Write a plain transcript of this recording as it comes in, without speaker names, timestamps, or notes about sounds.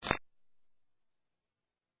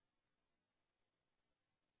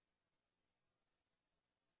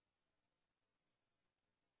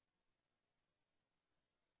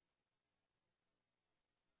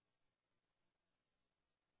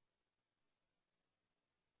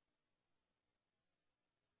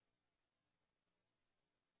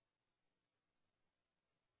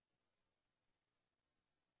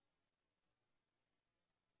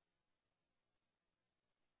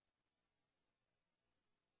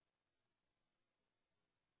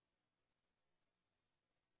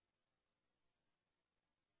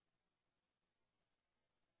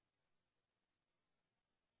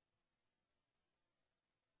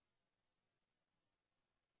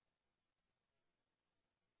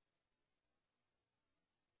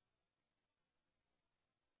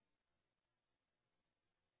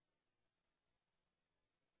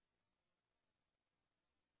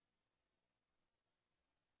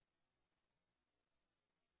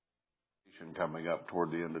vacation coming up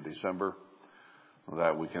toward the end of December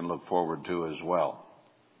that we can look forward to as well.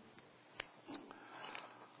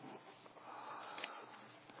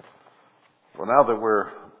 Well, now that we're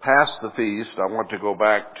past the feast, I want to go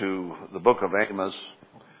back to the book of Amos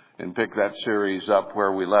and pick that series up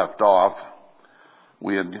where we left off.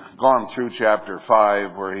 We had gone through chapter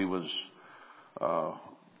 5 where he was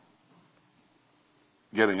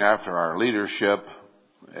getting after our leadership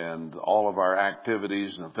and all of our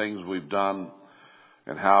activities and the things we've done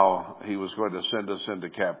and how he was going to send us into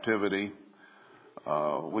captivity.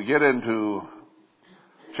 We get into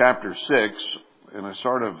chapter 6, and it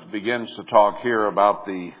sort of begins to talk here about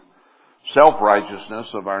the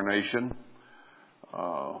self-righteousness of our nation.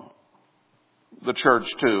 The church,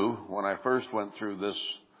 too. When I first went through this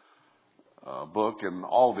book and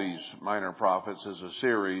all these minor prophets as a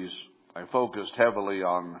series, I focused heavily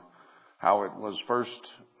on how it was first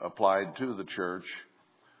applied to the church.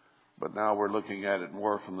 But now we're looking at it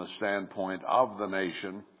more from the standpoint of the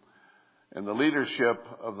nation. And the leadership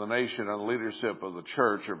of the nation and the leadership of the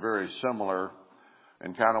church are very similar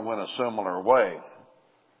and kind of went a similar way.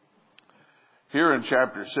 Here in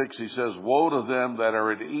chapter 6, he says, "Woe to them that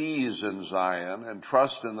are at ease in Zion and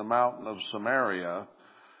trust in the mountain of Samaria,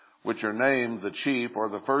 which are named the chief or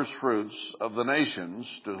the first fruits of the nations,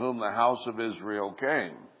 to whom the house of Israel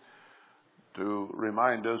came." To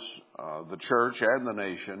remind us, the church and the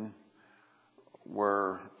nation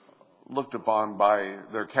were looked upon by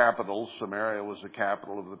their capitals. Samaria was the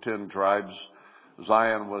capital of the 10 tribes.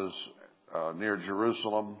 Zion was near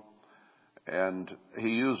Jerusalem. And he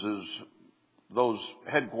uses those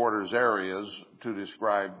headquarters areas to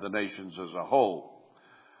describe the nations as a whole.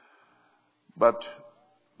 But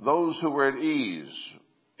those who were at ease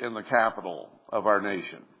in the capital of our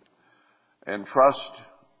nation and trust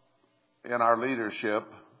in our leadership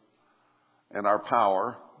and our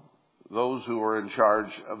power, those who were in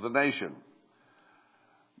charge of the nation,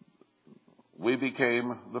 we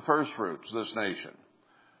became the first fruits, this nation.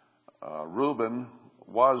 Reuben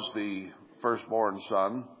was the firstborn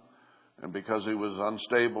son, and because he was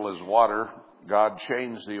unstable as water, God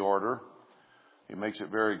changed the order. He makes it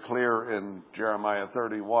very clear in Jeremiah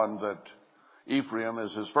 31 that Ephraim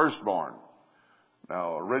is his firstborn.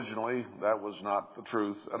 Now, originally, that was not the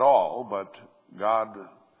truth at all, but God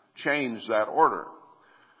changed that order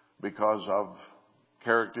because of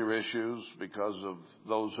character issues, because of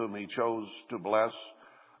those whom he chose to bless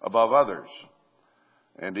above others.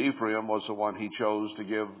 And Ephraim was the one he chose to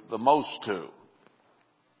give the most to.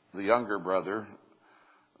 The younger brother,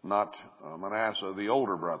 not Manasseh, the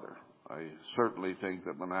older brother. I certainly think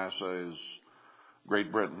that Manasseh is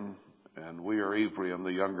Great Britain, and we are Ephraim,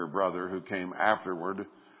 the younger brother, who came afterward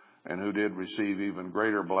and who did receive even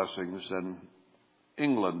greater blessings than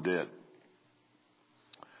England did.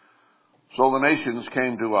 So the nations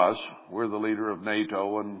came to us. We're the leader of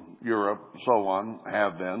NATO and Europe, and so on,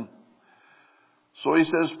 have been. So he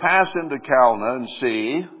says, pass into Calneh and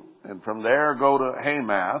see, and from there go to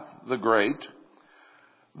Hamath the Great,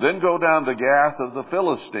 then go down to Gath of the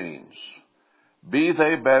Philistines. Be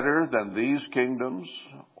they better than these kingdoms,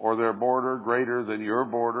 or their border greater than your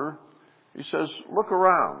border? He says, look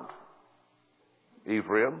around.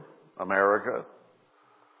 Ephraim, America.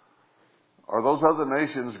 Are those other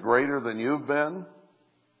nations greater than you've been?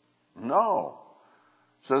 No.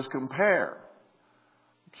 It says compare.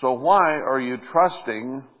 So why are you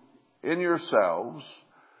trusting in yourselves?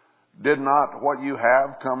 Did not what you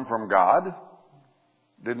have come from God?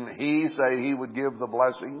 Didn't he say he would give the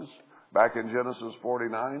blessings back in Genesis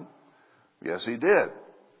 49? Yes, he did.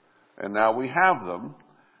 And now we have them.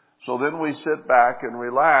 So then we sit back and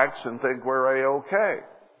relax and think we're A-okay.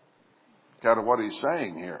 Kind of what he's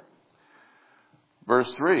saying here.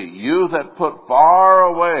 Verse 3, you that put far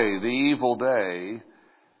away the evil day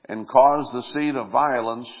and cause the seed of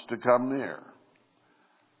violence to come near.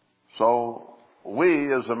 So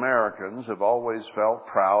we as Americans have always felt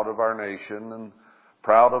proud of our nation and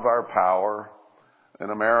proud of our power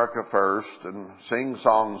and America first and sing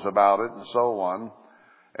songs about it and so on.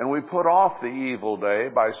 And we put off the evil day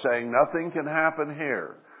by saying nothing can happen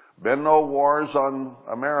here. Been no wars on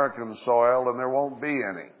American soil and there won't be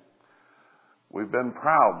any. We've been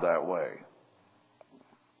proud that way.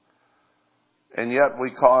 And yet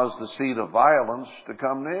we cause the seed of violence to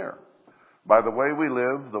come near. By the way we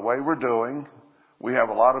live, the way we're doing, we have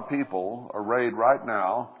a lot of people arrayed right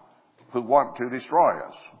now who want to destroy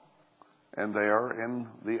us. And they are in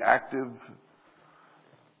the active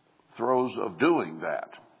throes of doing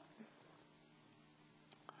that.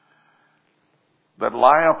 That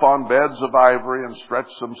lie upon beds of ivory and stretch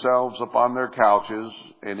themselves upon their couches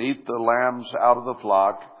and eat the lambs out of the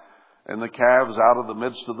flock and the calves out of the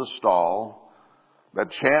midst of the stall, that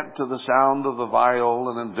chant to the sound of the viol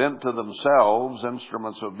and invent to themselves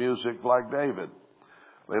instruments of music like David.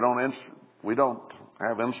 We don't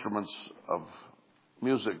have instruments of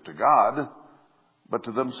music to God, but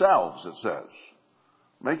to themselves, it says.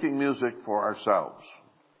 Making music for ourselves.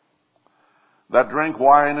 That drink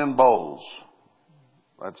wine in bowls.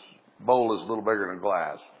 Bowl is a little bigger than a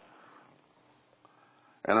glass.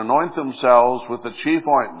 And anoint themselves with the chief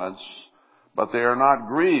ointments, but they are not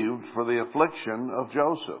grieved for the affliction of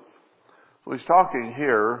Joseph. So he's talking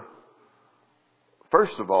here,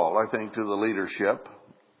 first of all, I think, to the leadership,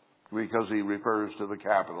 because he refers to the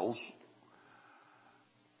capitals,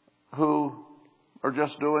 who are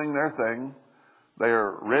just doing their thing. They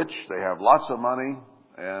are rich, they have lots of money,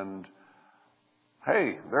 and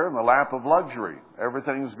hey, they're in the lap of luxury.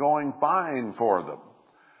 Everything's going fine for them.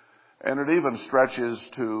 And it even stretches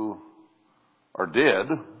to, or did,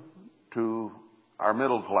 to our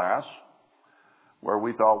middle class, where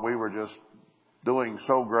we thought we were just doing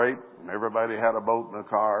so great, and everybody had a boat and a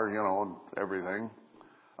car, and everything,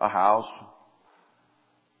 a house.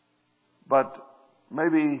 But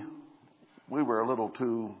maybe we were a little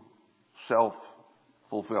too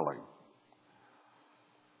self-fulfilling.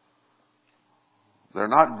 They're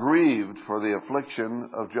not grieved for the affliction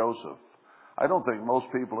of Joseph. I don't think most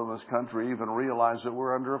people in this country even realize that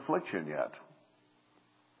we're under affliction yet.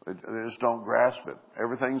 They just don't grasp it.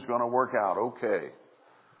 Everything's going to work out okay.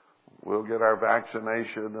 We'll get our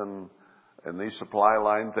vaccination and these supply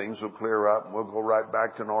line things will clear up and we'll go right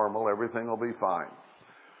back to normal. Everything will be fine.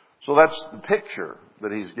 So that's the picture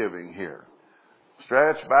that he's giving here.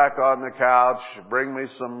 Stretch back on the couch, bring me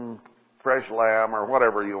some fresh lamb or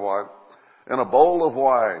whatever you want, and a bowl of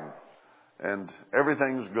wine, and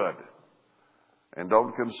everything's good. And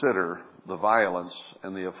don't consider the violence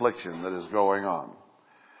and the affliction that is going on.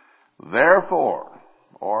 Therefore,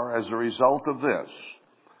 or as a result of this,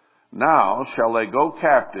 now shall they go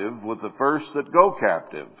captive with the first that go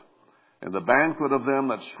captive, and the banquet of them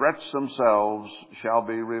that stretch themselves shall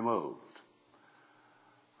be removed.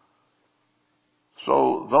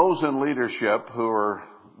 So those in leadership who are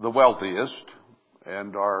the wealthiest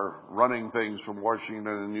and are running things from Washington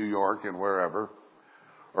and New York and wherever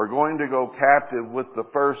are going to go captive with the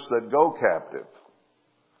first that go captive.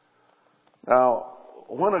 Now,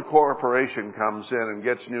 when a corporation comes in and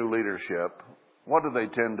gets new leadership, what do they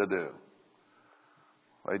tend to do?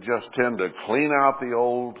 They just tend to clean out the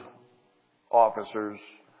old officers,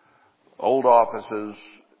 old offices,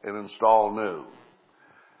 and install new.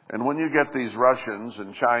 And when you get these Russians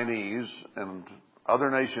and Chinese and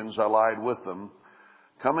other nations allied with them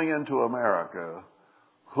coming into America,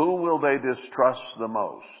 who will they distrust the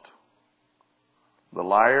most? The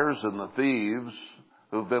liars and the thieves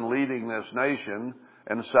who've been leading this nation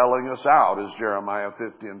and selling us out, as Jeremiah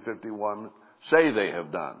 50 and 51 say they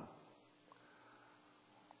have done.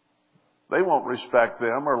 They won't respect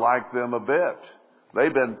them or like them a bit.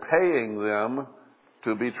 They've been paying them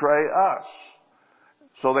to betray us.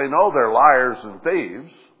 So they know they're liars and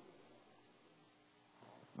thieves.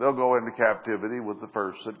 They'll go into captivity with the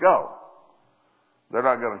first that go. They're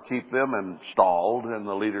not going to keep them installed in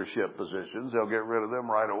the leadership positions. They'll get rid of them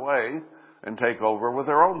right away and take over with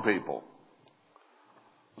their own people.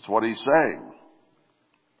 That's what he's saying.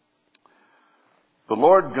 The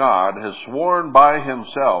Lord God has sworn by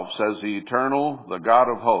himself, says the Eternal, the God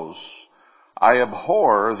of hosts, I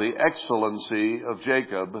abhor the excellency of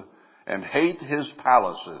Jacob and hate his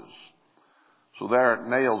palaces. So there it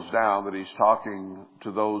nails down that he's talking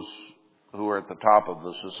to those who are at the top of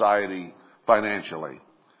the society financially,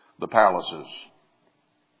 the palaces,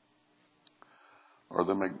 or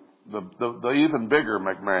the even bigger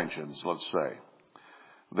McMansions, let's say.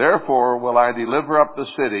 Therefore will I deliver up the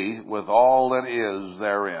city with all that is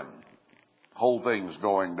therein. Whole thing's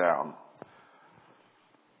going down.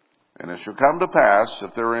 And it shall come to pass,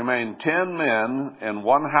 if there remain 10 men in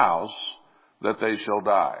one house, that they shall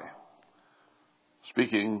die.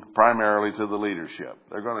 Speaking primarily to the leadership.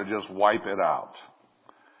 They're going to just wipe it out.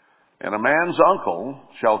 And a man's uncle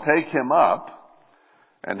shall take him up,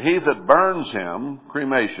 and he that burns him,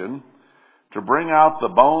 cremation, to bring out the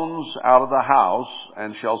bones out of the house,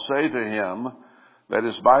 and shall say to him that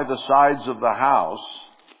is by the sides of the house,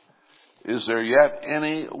 is there yet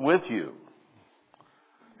any with you?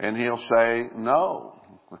 And he'll say, no,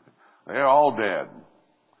 they're all dead.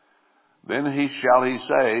 Then shall he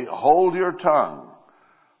say, hold your tongue,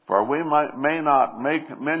 for we may not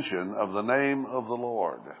make mention of the name of the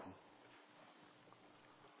Lord.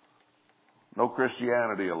 No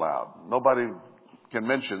Christianity allowed. Nobody can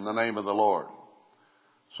mention the name of the Lord.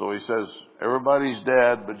 So he says, everybody's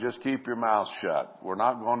dead, but just keep your mouth shut. We're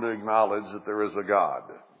not going to acknowledge that there is a God.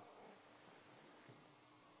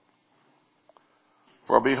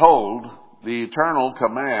 For behold, the Eternal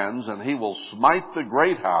commands, and he will smite the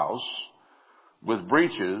great house with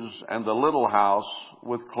breaches, and the little house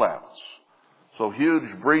with clefts. So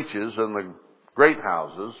huge breaches in the great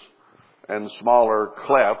houses, and smaller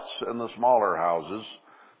clefts in the smaller houses.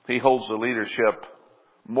 He holds the leadership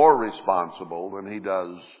more responsible than he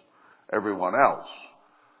does everyone else.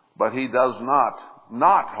 But he does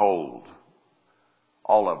not hold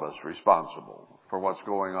all of us responsible for what's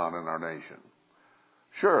going on in our nation.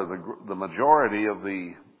 Sure, the majority of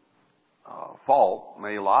the fault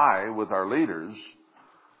may lie with our leaders,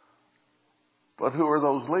 but who are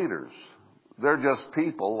those leaders? They're just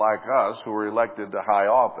people like us who are elected to high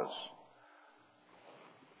office.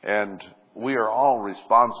 And we are all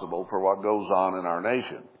responsible for what goes on in our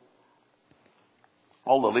nation.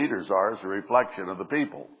 All the leaders are is a reflection of the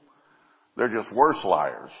people. They're just worse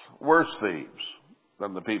liars, worse thieves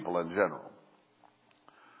than the people in general.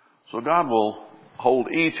 So God will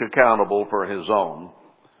hold each accountable for his own,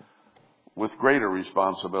 with greater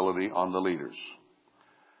responsibility on the leaders.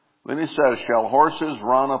 Then he says, shall horses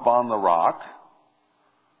run upon the rock?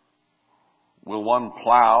 Will one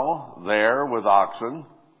plow there with oxen?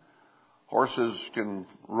 Horses can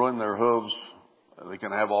ruin their hooves. They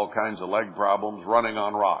can have all kinds of leg problems running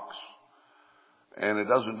on rocks. And it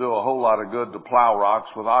doesn't do a whole lot of good to plow rocks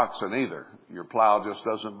with oxen either. Your plow just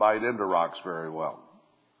doesn't bite into rocks very well.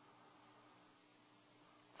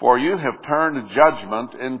 For you have turned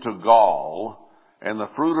judgment into gall, and the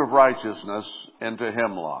fruit of righteousness into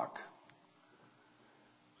hemlock.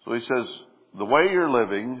 So he says, the way you're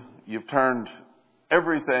living, you've turned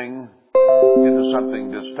everything into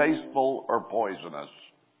something distasteful or poisonous.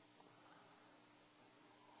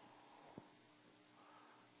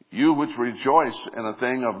 You which rejoice in a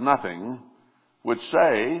thing of nothing, which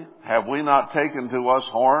say, have we not taken to us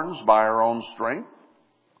horns by our own strength?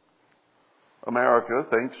 America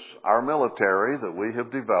thinks our military that we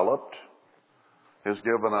have developed has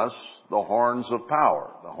given us the horns of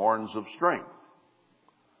power, the horns of strength.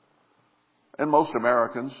 And most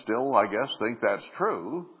Americans still, I guess, think that's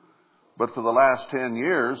true. But for the last 10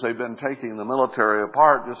 years, they've been taking the military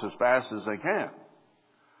apart just as fast as they can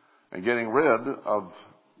and getting rid of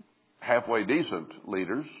halfway decent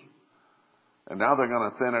leaders. And now they're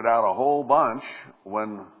going to thin it out a whole bunch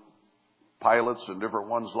when pilots and different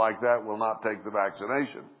ones like that will not take the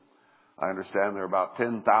vaccination. I understand there are about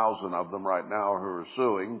 10,000 of them right now who are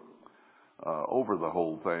suing over the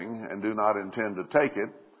whole thing and do not intend to take it,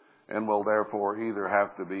 and will therefore either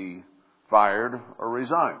have to be fired or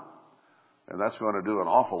resign. And that's going to do an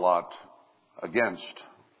awful lot against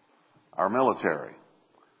our military.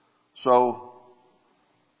 So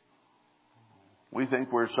we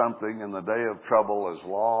think we're something, and the day of trouble is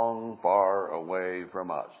long, far away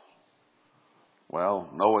from us. Well,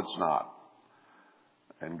 no, it's not.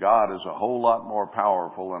 And God is a whole lot more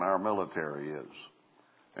powerful than our military is.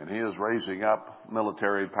 And he is raising up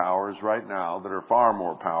military powers right now that are far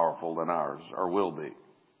more powerful than ours, or will be.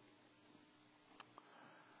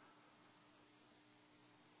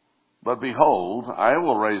 But behold, I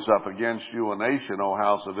will raise up against you a nation, O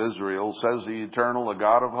house of Israel, says the Eternal, the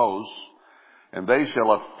God of hosts, and they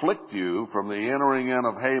shall afflict you from the entering in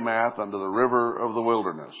of Hamath unto the river of the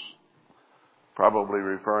wilderness. Probably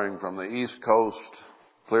referring from the east coast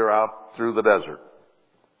clear out through the desert.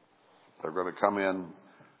 They're going to come in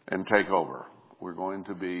and take over. We're going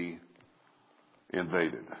to be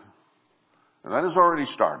invaded. And that has already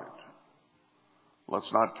started.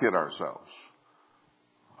 Let's not kid ourselves.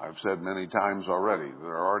 I've said many times already,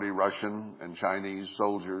 there are already Russian and Chinese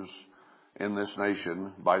soldiers in this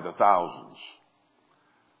nation by the thousands.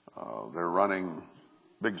 They're running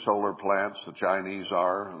big solar plants, the Chinese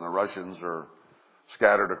are, and the Russians are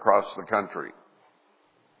scattered across the country.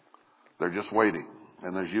 They're just waiting.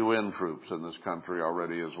 And there's UN troops in this country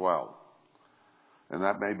already as well. And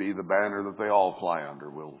that may be the banner that they all fly under.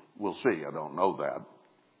 We'll see. I don't know that.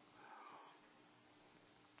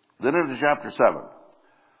 Then into chapter 7.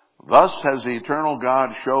 Thus has the eternal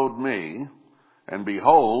God showed me, and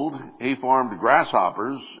behold, he formed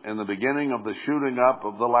grasshoppers in the beginning of the shooting up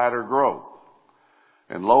of the latter growth.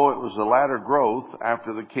 And lo, it was the latter growth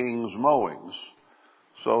after the king's mowings.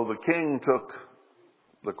 So the king took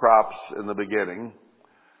the crops in the beginning,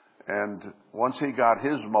 and once he got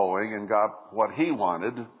his mowing and got what he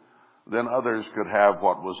wanted, then others could have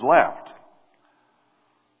what was left.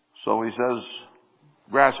 So he says,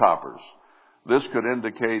 grasshoppers. This could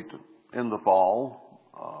indicate in the fall,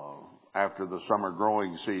 after the summer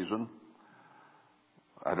growing season,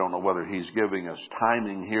 I don't know whether he's giving us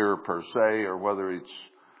timing here per se, or whether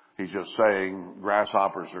he's just saying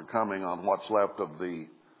grasshoppers are coming on what's left of the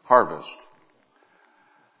harvest.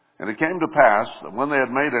 And it came to pass that when they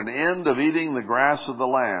had made an end of eating the grass of the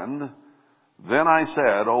land, then I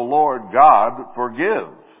said, O Lord God, forgive,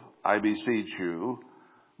 I beseech you,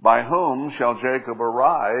 by whom shall Jacob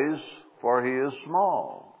arise, for he is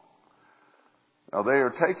small. Now they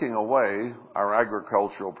are taking away our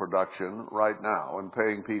agricultural production right now and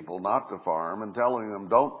paying people not to farm and telling them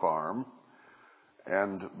don't farm,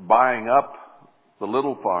 and buying up the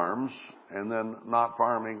little farms and then not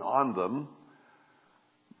farming on them,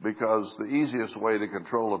 because the easiest way to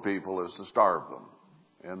control a people is to starve them.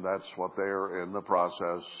 And that's what they're in the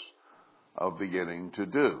process of beginning to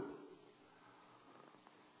do.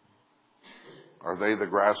 Are they the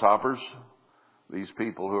grasshoppers? These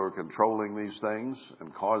people who are controlling these things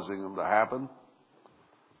and causing them to happen?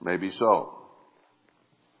 Maybe so.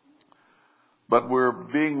 But we're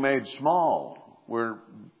being made small. We're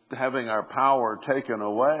having our power taken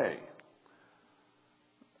away.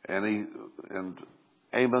 And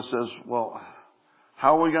Amos says, well,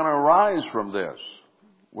 how are we going to arise from this?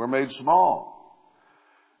 We're made small.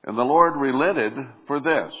 And the Lord relented for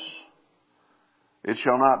this. It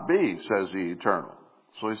shall not be, says the Eternal.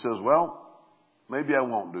 So he says, well, maybe I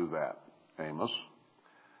won't do that, Amos.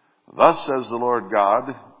 Thus says the Lord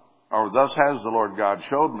God, or thus has the Lord God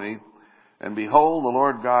showed me, and behold, the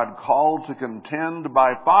Lord God called to contend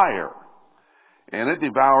by fire, and it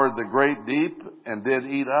devoured the great deep and did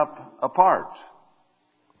eat up a part.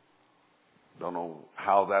 Don't know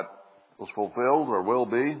how that was fulfilled or will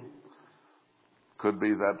be. Could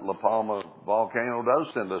be that La Palma volcano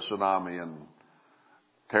does send a tsunami and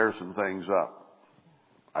tear some things up.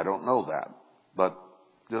 I don't know that. But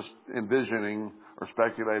just envisioning or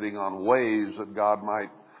speculating on ways that God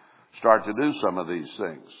might start to do some of these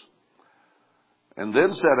things. And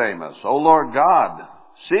then said Amos, O Lord God,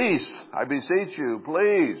 cease, I beseech you,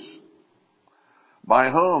 please.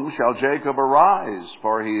 By whom shall Jacob arise?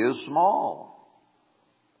 For he is small.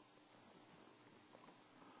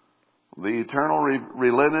 The Eternal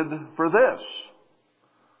relented for this.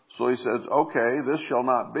 So he says, okay, this shall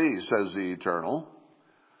not be, says the Eternal.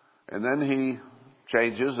 And then he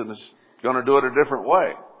changes and is going to do it a different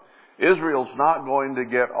way. Israel's not going to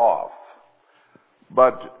get off.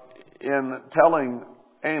 But in telling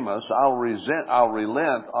Amos, I'll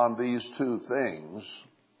relent on these two things,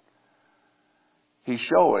 he's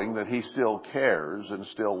showing that he still cares and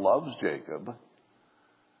still loves Jacob.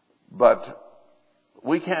 But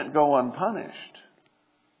we can't go unpunished.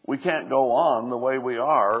 We can't go on the way we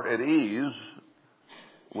are at ease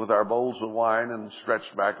with our bowls of wine and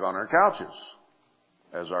stretched back on our couches,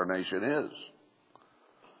 as our nation is.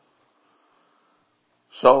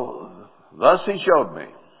 So, thus he showed me,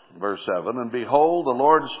 verse 7, and behold, the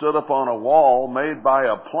Lord stood upon a wall made by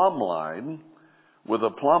a plumb line, with a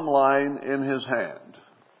plumb line in his hand.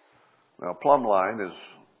 Now, plumb line is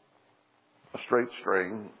a straight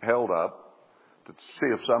string held up to see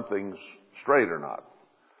if something's straight or not.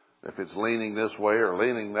 If it's leaning this way or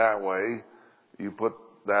leaning that way, you put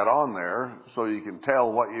that on there so you can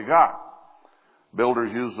tell what you got.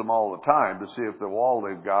 Builders use them all the time to see if the wall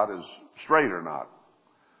they've got is straight or not.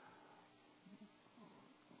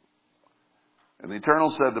 And the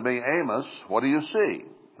Eternal said to me, Amos, what do you see?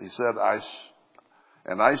 He said, I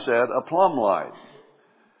said, a plumb line.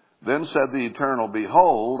 Then said the Eternal,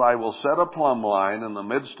 behold, I will set a plumb line in the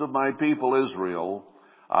midst of my people Israel.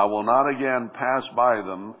 I will not again pass by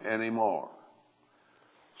them anymore.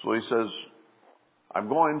 So he says, I'm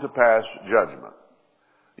going to pass judgment.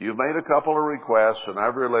 You've made a couple of requests and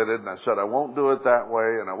I've related, and I said I won't do it that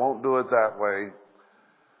way and I won't do it that way.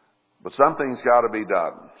 But something's got to be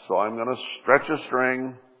done. So I'm going to stretch a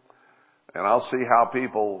string and I'll see how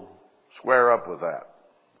people square up with that.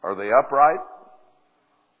 Are they upright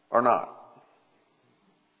or not?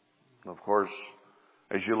 Of course,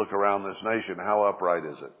 as you look around this nation, how upright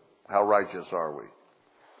is it? How righteous are we?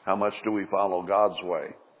 How much do we follow God's way?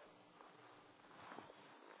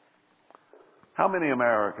 How many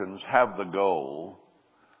Americans have the goal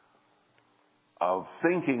of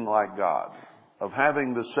thinking like God, of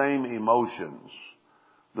having the same emotions,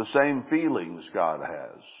 the same feelings God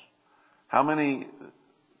has? How many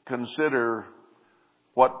consider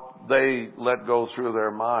what they let go through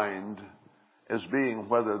their mind as being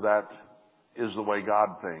whether that is the way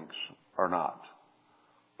God thinks or not?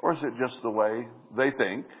 Or is it just the way they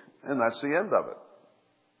think, and that's the end of it?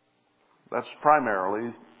 That's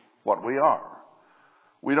primarily what we are.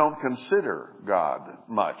 We don't consider God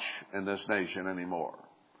much in this nation anymore.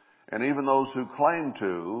 And even those who claim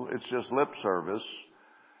to, it's just lip service,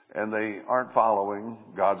 and they aren't following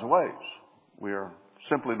God's ways. We are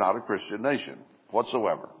simply not a Christian nation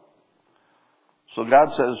whatsoever. So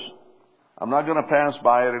God says, I'm not going to pass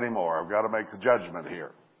by it anymore. I've got to make a judgment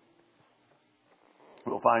here.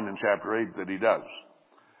 We'll find in chapter 8 that he does.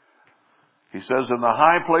 He says, and the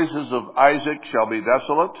high places of Isaac shall be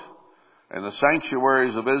desolate, and the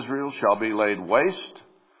sanctuaries of Israel shall be laid waste,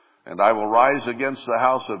 and I will rise against the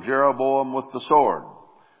house of Jeroboam with the sword.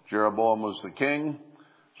 Jeroboam was the king,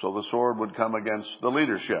 so the sword would come against the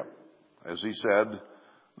leadership. As he said,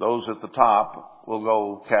 those at the top will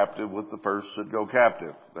go captive with the first that go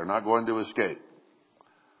captive. They're not going to escape.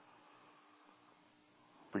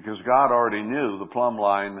 Because God already knew the plumb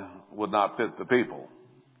line would not fit the people,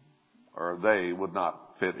 or they would not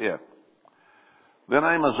fit it. Then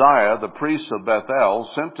Amaziah, the priest of Bethel,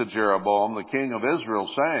 sent to Jeroboam, the king of Israel,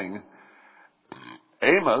 saying,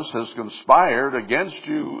 Amos has conspired against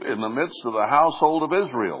you in the midst of the household of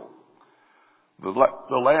Israel.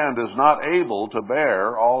 The land is not able to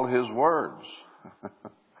bear all his words.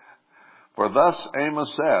 For thus Amos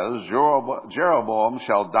says, Jeroboam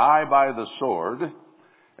shall die by the sword,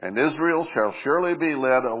 and Israel shall surely be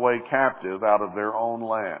led away captive out of their own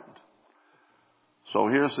land. So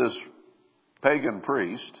here's this pagan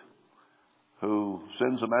priest who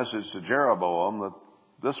sends a message to Jeroboam that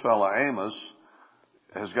this fellow Amos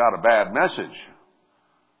has got a bad message.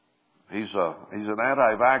 He's an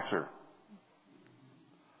anti-vaxxer.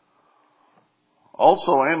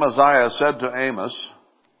 Also Amaziah said to Amos,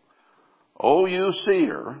 O you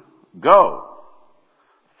seer, go,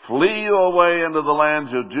 flee you away into the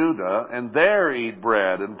lands of Judah, and there eat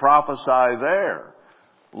bread and prophesy there.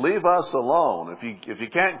 Leave us alone. If you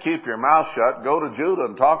can't keep your mouth shut, go to Judah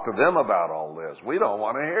and talk to them about all this. We don't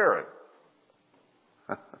want to hear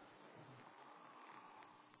it.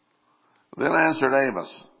 Then answered Amos.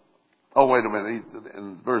 Oh, wait a minute.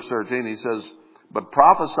 In verse 13 he says, but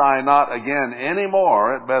prophesy not again any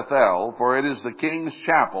more at Bethel, for it is the king's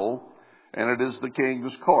chapel, and it is the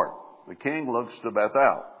king's court. The king looks to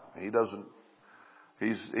Bethel.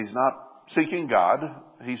 He's not seeking God.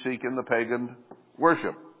 He's seeking the pagan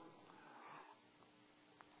worship.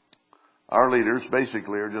 Our leaders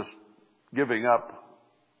basically are just giving up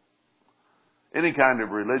any kind of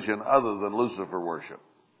religion other than Lucifer worship.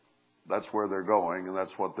 That's where they're going, and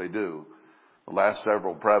that's what they do. The last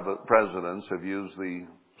several presidents have used the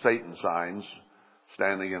Satan signs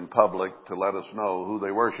standing in public to let us know who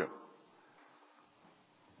they worship.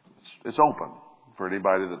 It's open for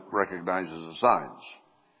anybody that recognizes the signs.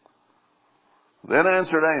 Then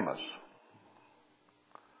answered Amos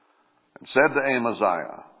and said to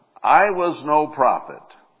Amaziah, I was no prophet,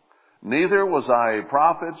 neither was I a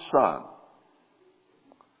prophet's son,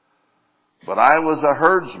 but I was a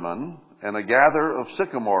herdsman and a gatherer of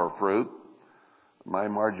sycamore fruit. My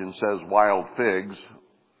margin says wild figs.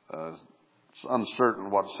 It's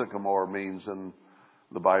uncertain what sycamore means in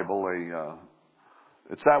the Bible.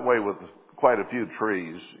 It's that way with quite a few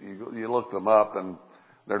trees. You look them up and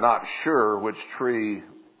they're not sure which tree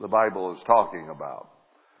the Bible is talking about.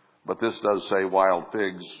 But this does say wild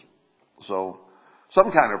figs. So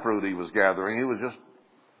some kind of fruit he was gathering. He was just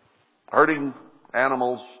herding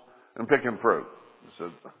animals and picking fruit. He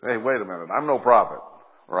said, hey, wait a minute. I'm no prophet.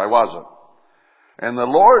 Or I wasn't. And the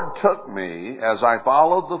Lord took me as I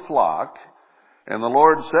followed the flock, and the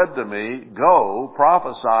Lord said to me, go,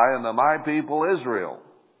 prophesy unto my people Israel.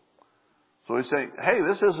 So he's saying, hey,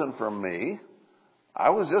 this isn't from me.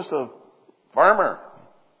 I was just a farmer.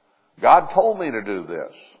 God told me to do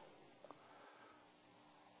this.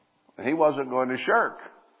 He wasn't going to shirk.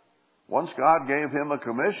 Once God gave him a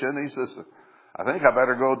commission, he says, I think I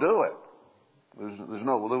better go do it.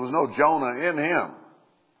 There was no Jonah in him.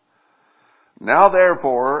 Now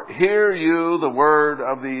therefore, hear you the word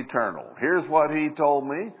of the Eternal. Here's what he told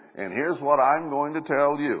me, and here's what I'm going to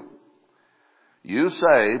tell you. You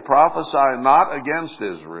say, prophesy not against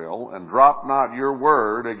Israel, and drop not your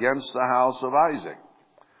word against the house of Isaac.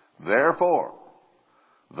 Therefore,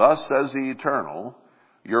 thus says the Eternal,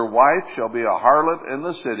 your wife shall be a harlot in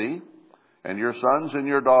the city, and your sons and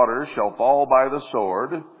your daughters shall fall by the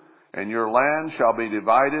sword, and your land shall be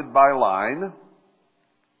divided by line.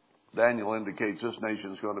 Daniel indicates this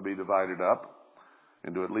nation is going to be divided up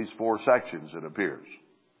into at least 4 sections, it appears.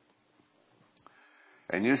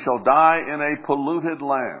 And you shall die in a polluted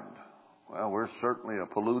land. Well, we're certainly a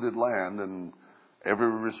polluted land in every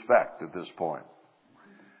respect at this point.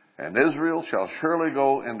 And Israel shall surely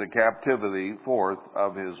go into captivity forth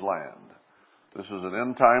of his land. This is an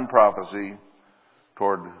end-time prophecy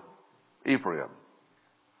toward Ephraim.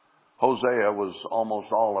 Hosea was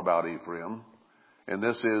almost all about Ephraim. And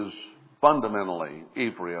this is fundamentally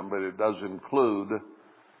Ephraim, but it does include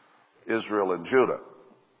Israel and Judah.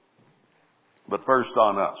 But first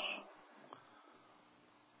on us.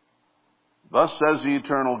 Thus says the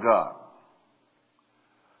eternal God,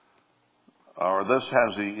 or thus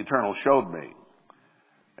has the eternal showed me,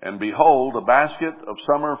 and behold, a basket of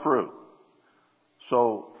summer fruit.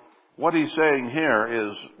 So what he's saying here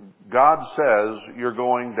is God says you're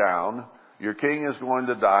going down, your king is going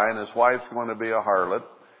to die, and his wife's going to be a harlot,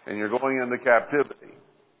 and you're going into captivity.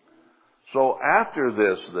 So after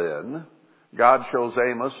this then, God shows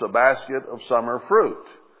Amos a basket of summer fruit,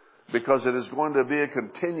 because it is going to be a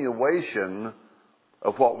continuation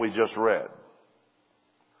of what we just read.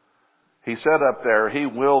 He said up there, he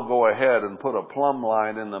will go ahead and put a plumb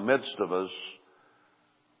line in the midst of us,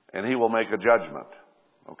 and he will make a judgment.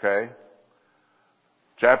 Okay?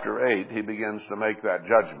 Chapter 8, he begins to make that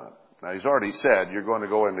judgment. Now, he's already said you're going to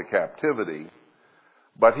go into captivity,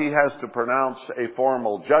 but he has to pronounce a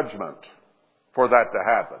formal judgment for that to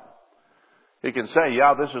happen. He can say,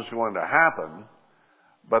 yeah, this is going to happen,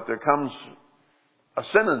 but there comes a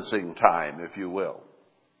sentencing time, if you will.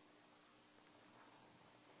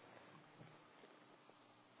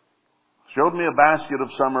 Showed me a basket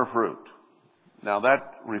of summer fruit. Now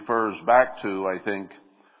that refers back to, I think,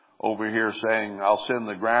 over here saying, I'll send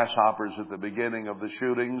the grasshoppers at the beginning of the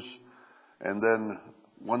shootings, and then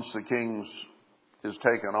once the king is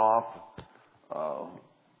taken off,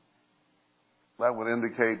 that would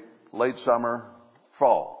indicate late summer,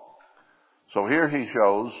 fall. So here he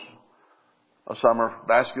shows a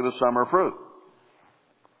basket of summer fruit.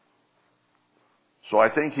 So I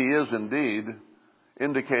think he is indeed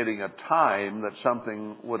indicating a time that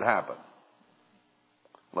something would happen.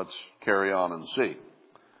 Let's carry on and see.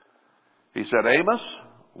 He said, Amos,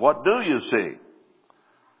 what do you see?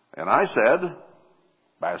 And I said,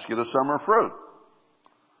 basket of summer fruit.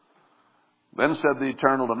 Then said the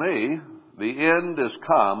Eternal to me, the end is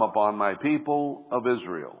come upon my people of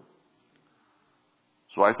Israel.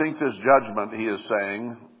 So I think this judgment, he is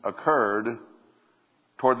saying, occurred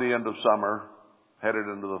toward the end of summer, headed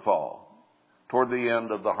into the fall. Toward the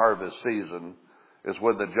end of the harvest season is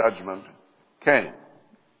when the judgment came.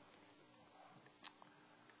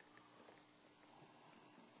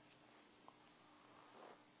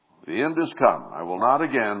 The end is come. I will not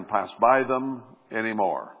again pass by them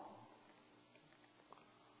anymore.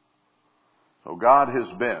 So God has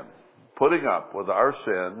been putting up with our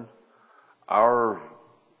sin, our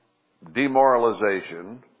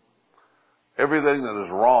demoralization, everything that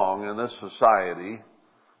is wrong in this society,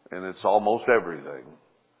 and it's almost everything,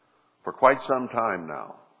 for quite some time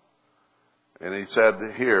now. And he said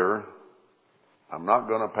here, I'm not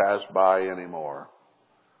going to pass by anymore.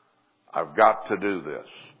 I've got to do this.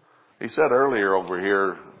 He said earlier over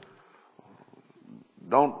here,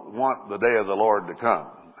 don't want the day of the Lord to come.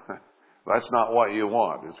 That's not what you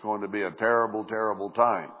want. It's going to be a terrible, terrible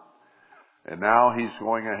time. And now he's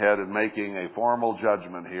going ahead and making a formal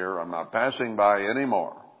judgment here. I'm not passing by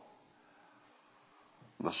anymore.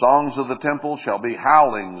 The songs of the temple shall be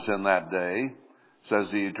howlings in that day,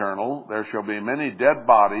 says the Eternal. There shall be many dead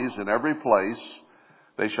bodies in every place.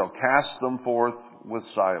 They shall cast them forth with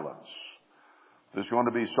silence. There's going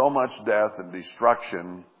to be so much death and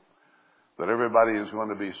destruction that everybody is going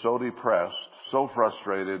to be so depressed, so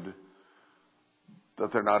frustrated,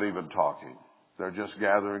 that they're not even talking. They're just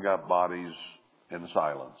gathering up bodies in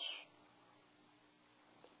silence.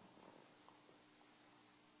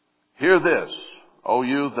 Hear this, O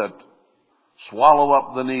you that swallow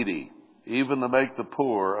up the needy, even to make the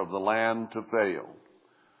poor of the land to fail.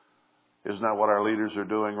 Isn't that what our leaders are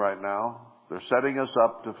doing right now? They're setting us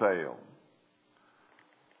up to fail.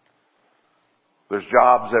 There's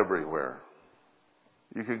jobs everywhere.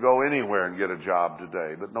 You could go anywhere and get a job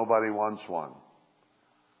today, but nobody wants one.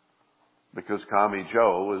 Because Commie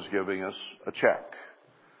Joe is giving us a check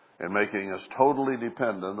and making us totally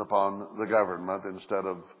dependent upon the government instead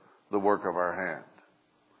of the work of our hand.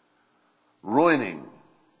 Ruining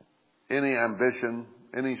any ambition,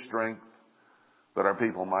 any strength that our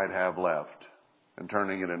people might have left and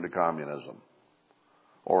turning it into communism.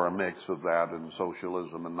 Or a mix of that and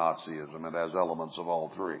socialism and Nazism. It has elements of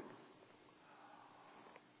all three.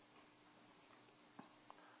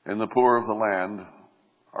 And the poor of the land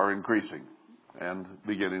are increasing and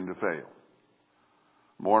beginning to fail.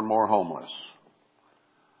 More and more homeless.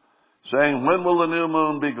 Saying, when will the new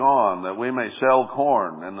moon be gone, that we may sell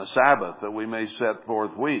corn, and the Sabbath, that we may set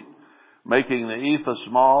forth wheat, making the ephah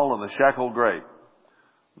small and the shekel great?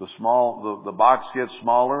 The box gets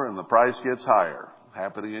smaller and the price gets higher.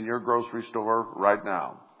 Happening in your grocery store right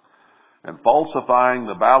now. And falsifying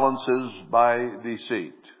the balances by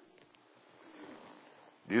deceit.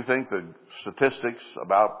 Do you think the statistics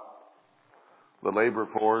about the labor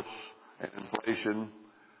force and inflation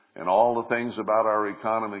and all the things about our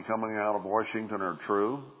economy coming out of Washington are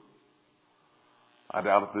true? I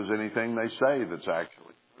doubt if there's anything they say that's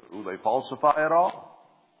actually true. They falsify it all.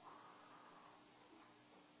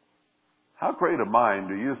 How great a mind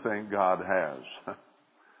do you think God has?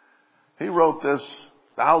 He wrote this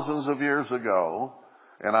thousands of years ago,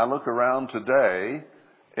 and I look around today,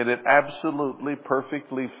 and it absolutely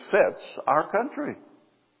perfectly fits our country.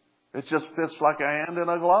 It just fits like a hand in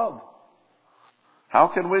a glove. How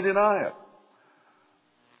can we deny it?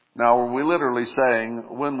 Now, are we literally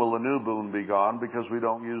saying, when will the new moon be gone? Because we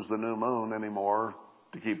don't use the new moon anymore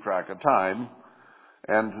to keep track of time,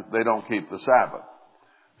 and they don't keep the Sabbath.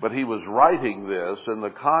 But he was writing this in the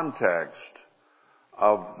context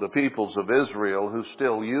of the peoples of Israel who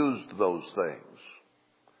still used those things.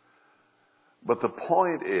 But the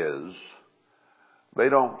point is, they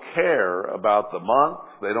don't care about the month,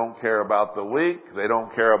 they don't care about the week, they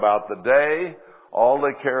don't care about the day. All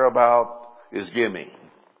they care about is gimme.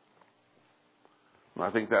 And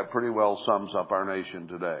I think that pretty well sums up our nation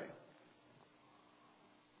today.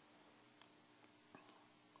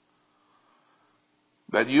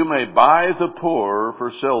 That you may buy the poor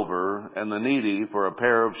for silver and the needy for a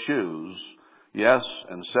pair of shoes, yes,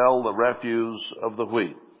 and sell the refuse of the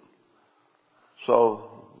wheat. So,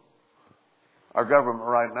 our government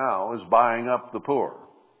right now is buying up the poor,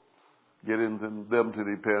 getting them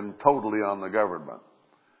to depend totally on the government.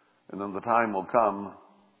 And then the time will come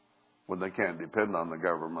when they can't depend on the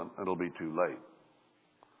government, it'll be too late.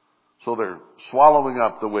 So they're swallowing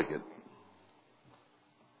up the wicked.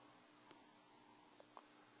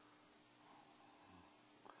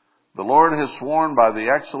 The Lord has sworn by the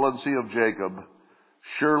excellency of Jacob,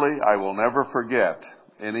 surely I will never forget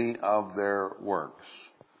any of their works.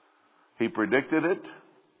 He predicted it,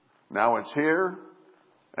 now it's here,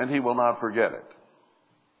 and he will not forget it.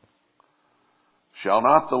 Shall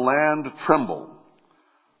not the land tremble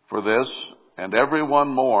for this, and every one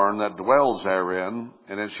mourn that dwells therein,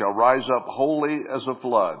 and it shall rise up wholly as a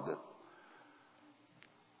flood.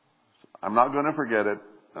 I'm not going to forget it,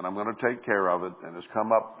 and I'm going to take care of it, and it's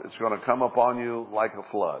going to come upon you like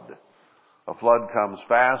a flood. A flood comes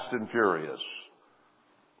fast and furious.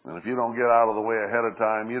 And if you don't get out of the way ahead of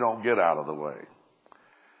time, you don't get out of the way.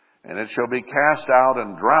 And it shall be cast out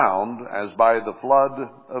and drowned as by the flood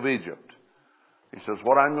of Egypt. He says,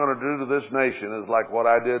 what I'm going to do to this nation is like what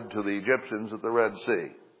I did to the Egyptians at the Red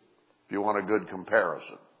Sea, if you want a good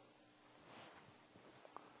comparison.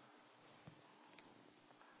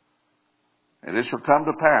 And it shall come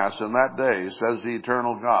to pass in that day, says the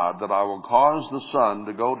eternal God, that I will cause the sun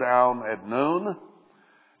to go down at noon,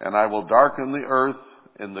 and I will darken the earth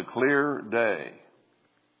in the clear day.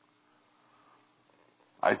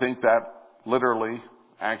 I think that literally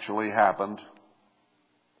actually happened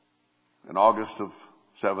in August of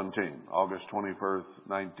 17, August 21st,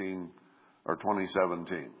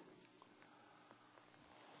 2017.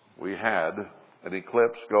 We had an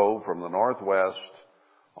eclipse go from the northwest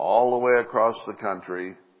all the way across the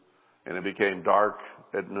country, and it became dark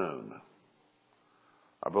at noon.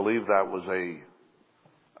 I believe that was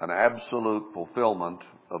an absolute fulfillment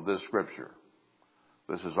of this scripture.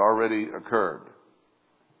 This has already occurred.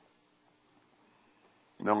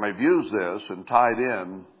 Now, I've used this and tied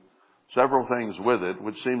in several things with it,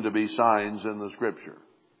 which seem to be signs in the scripture.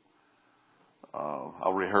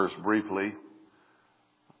 I'll rehearse briefly.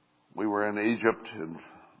 We were in Egypt in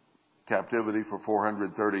captivity for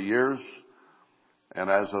 430 years, and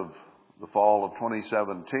as of the fall of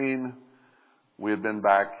 2017, we had been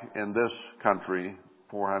back in this country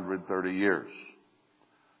 430 years,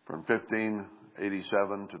 from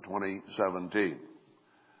 1587 to 2017.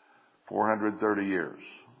 430 years.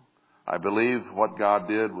 I believe what God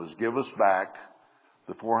did was give us back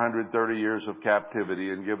the 430 years of captivity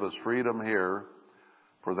and give us freedom here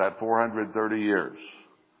for that 430 years.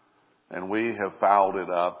 And we have fouled it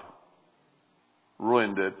up,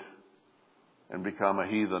 ruined it, and become a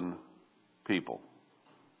heathen people.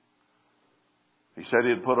 He said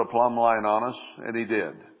he'd put a plumb line on us, and he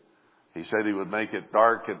did. He said he would make it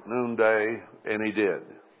dark at noonday, and he did.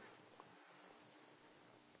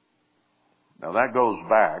 Now that goes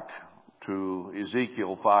back to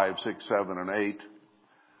Ezekiel 5, 6, 7, and 8,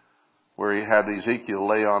 where he had Ezekiel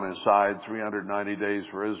lay on his side 390 days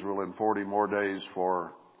for Israel and 40 more days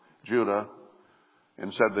for Judah,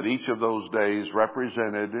 and said that each of those days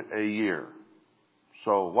represented a year.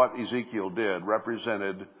 So what Ezekiel did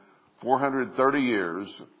represented 430 years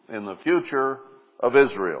in the future of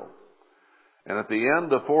Israel. And at the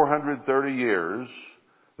end of 430 years,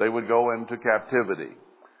 they would go into captivity.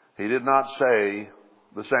 He did not say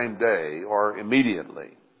the same day or immediately.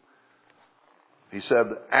 He said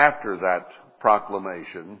after that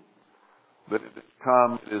proclamation that it is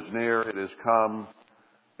come, it is near, it is come,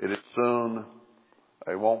 it is soon.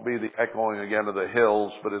 It won't be the echoing again of the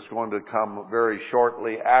hills, but it's going to come very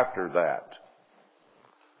shortly after that.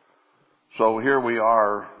 So here we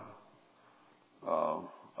are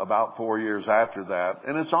about 4 years after that,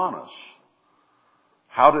 and it's on us.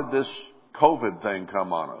 How did this COVID thing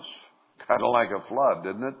come on us? Kind of like a flood,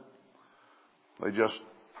 didn't it? They just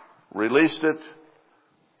released it,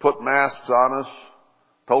 put masks on us,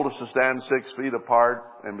 told us to stand 6 feet apart,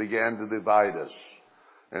 and began to divide us.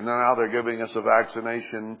 And now they're giving us a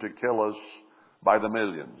vaccination to kill us by the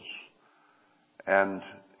millions. And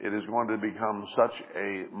it is going to become such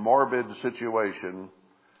a morbid situation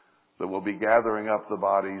that we'll be gathering up the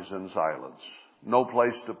bodies in silence. No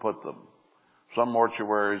place to put them. Some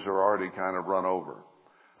mortuaries are already kind of run over.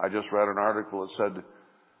 I just read an article that said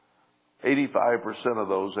 85% of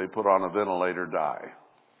those they put on a ventilator die.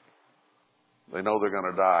 They know they're going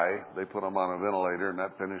to die. They put them on a ventilator, and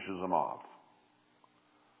that finishes them off.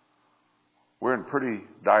 We're in pretty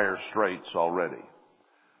dire straits already.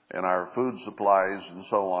 And our food supplies and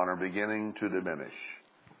so on are beginning to diminish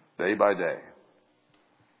day by day.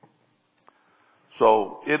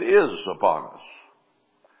 So it is upon us.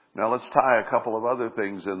 Now let's tie a couple of other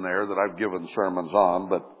things in there that I've given sermons on,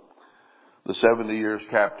 but the 70 years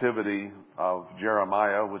captivity of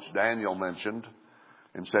Jeremiah, which Daniel mentioned,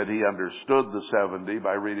 and said he understood the 70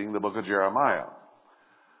 by reading the book of Jeremiah,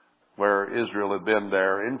 where Israel had been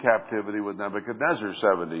there in captivity with Nebuchadnezzar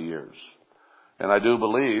 70 years. And I do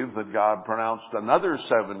believe that God pronounced another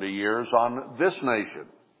 70 years on this nation.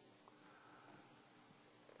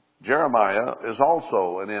 Jeremiah is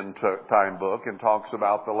also an end-time book and talks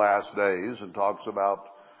about the last days and talks about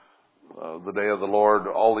the day of the Lord,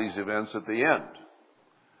 all these events at the end,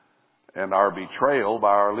 and our betrayal by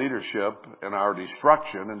our leadership and our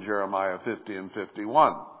destruction in Jeremiah 50 and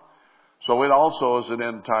 51. So it also is an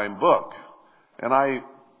end-time book. And I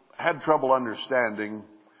had trouble understanding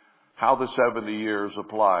how the 70 years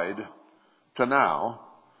applied to now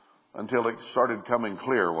until it started coming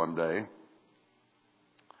clear one day.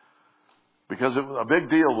 Because a big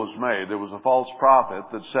deal was made. There was a false prophet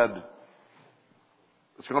that said,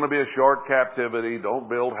 it's going to be a short captivity. Don't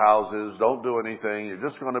build houses. Don't do anything. You're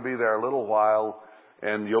just going to be there a little while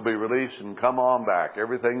and you'll be released and come on back.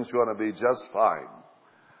 Everything's going to be just fine.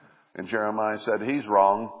 And Jeremiah said, he's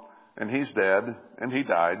wrong and he's dead and he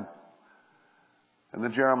died. And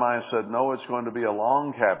then Jeremiah said, no, it's going to be a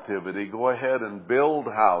long captivity. Go ahead and build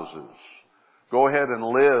houses. Go ahead and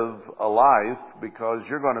live a life because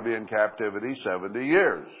you're going to be in captivity 70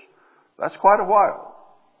 years. That's quite a while.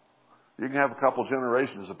 You can have a couple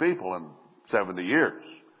generations of people in 70 years.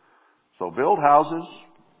 So build houses.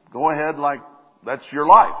 Go ahead like that's your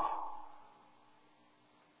life.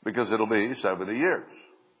 Because it'll be 70 years.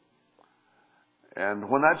 And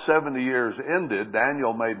when that 70 years ended,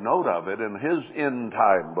 Daniel made note of it in his end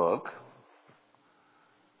time book.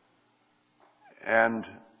 And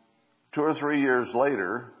 2 or 3 years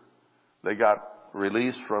later, they got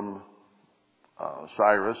released from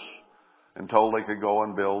Cyrus and told they could go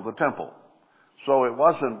and build the temple. So it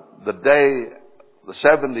wasn't the day the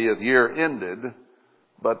 70th year ended,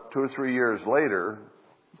 but 2 or 3 years later,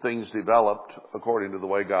 things developed according to the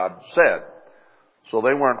way God said. So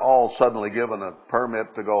they weren't all suddenly given a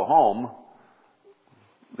permit to go home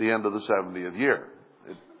the end of the 70th year.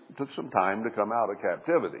 It took some time to come out of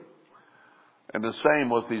captivity. And the same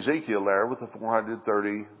with Ezekiel there with the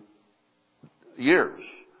 430 years.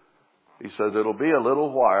 He says it'll be a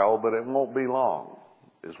little while, but it won't be long,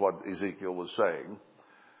 is what Ezekiel was saying.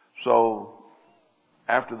 So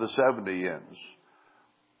after the 70 ends,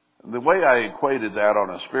 the way I equated that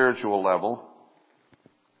on a spiritual level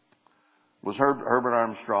was Herbert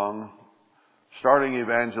Armstrong starting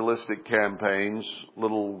evangelistic campaigns,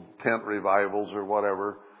 little tent revivals or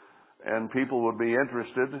whatever, and people would be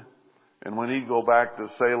interested. And when he'd go back to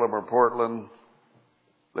Salem or Portland,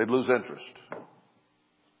 they'd lose interest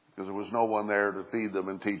because there was no one there to feed them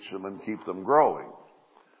and teach them and keep them growing.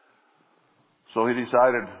 So he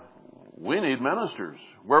decided, we need ministers.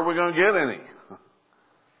 Where are we going to get any?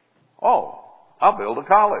 Oh, I'll build a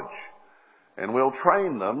college. And we'll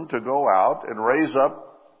train them to go out and raise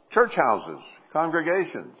up church houses,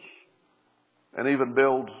 congregations, and even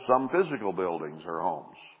build some physical buildings or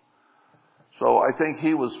homes. So I think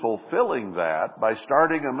he was fulfilling that by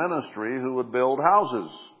starting a ministry who would build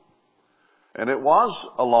houses. And it was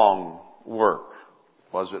a long work,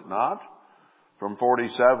 was it not? From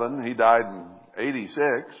 47, he died in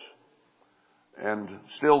 86. and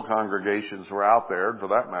still congregations were out there, and for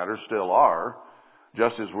that matter still are,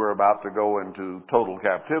 just as we're about to go into total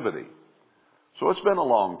captivity. So it's been a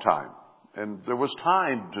long time, and there was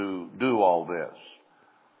time to do all this.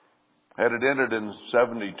 Had it ended in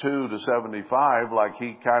 72 to 75 like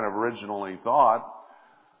he kind of originally thought,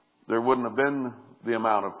 there wouldn't have been the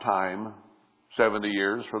amount of time, 70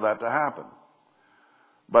 years, for that to happen.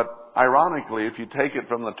 But ironically, if you take it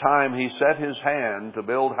from the time he set his hand to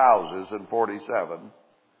build houses in 47,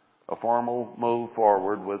 a formal move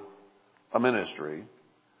forward with a ministry,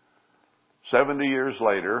 70 years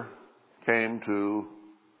later came to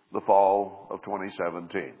the fall of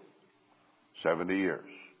 2017. 70 years.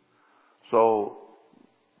 So,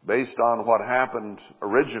 based on what happened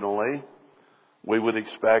originally, we would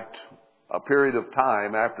expect a period of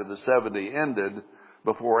time after the 70 ended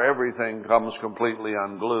before everything comes completely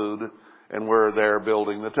unglued and we're there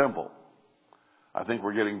building the temple. I think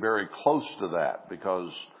we're getting very close to that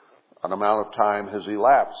because an amount of time has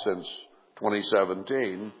elapsed since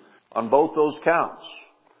 2017 on both those counts.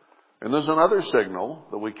 And there's another signal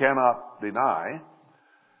that we cannot deny,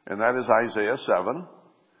 and that is Isaiah 7,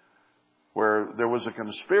 where there was a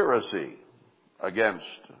conspiracy against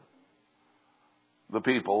the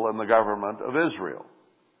people and the government of Israel,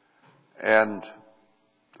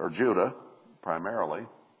 or Judah primarily.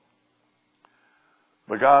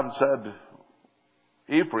 But God said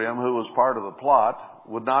Ephraim, who was part of the plot,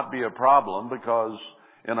 would not be a problem because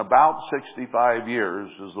in about 65 years,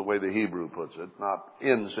 is the way the Hebrew puts it, not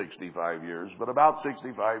in 65 years, but about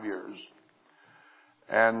 65 years,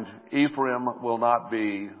 and Ephraim will not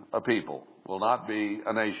be a people, will not be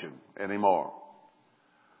a nation anymore.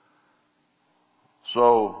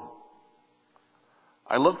 So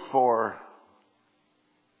I looked for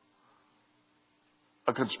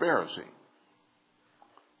a conspiracy,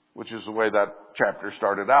 which is the way that chapter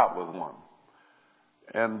started out with one.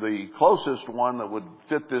 And the closest one that would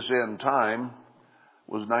fit this in time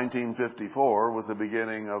was 1954 with the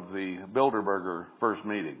beginning of the Bilderberger First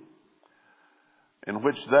Meeting, in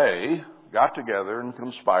which they got together and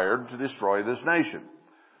conspired to destroy this nation.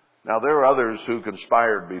 Now, there are others who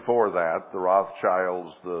conspired before that, the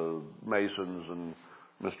Rothschilds, the Masons, and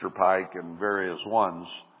Mr. Pike, and various ones.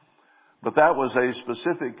 But that was a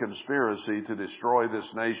specific conspiracy to destroy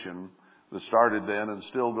this nation that started then and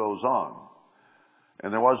still goes on.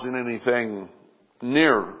 And there wasn't anything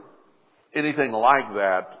like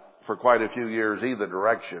that for quite a few years either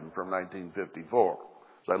direction from 1954.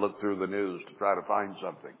 So I looked through the news to try to find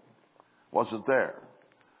something. Wasn't there.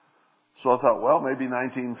 So I thought, well, maybe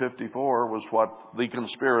 1954 was what the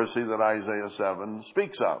conspiracy that Isaiah 7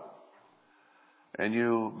 speaks of. And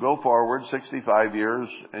you go forward 65 years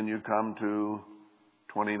and you come to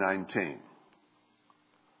 2019.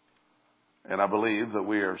 And I believe that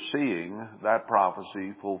we are seeing that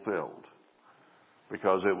prophecy fulfilled.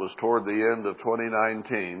 Because it was toward the end of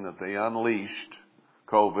 2019 that they unleashed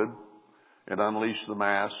COVID and unleashed the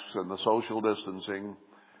masks and the social distancing.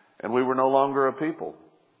 And we were no longer a people.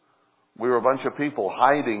 We were a bunch of people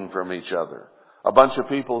hiding from each other. A bunch of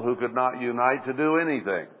people who could not unite to do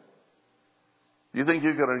anything. You think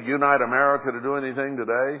you could unite America to do anything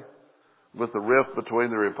today? With the rift between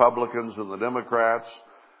the Republicans and the Democrats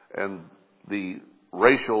and the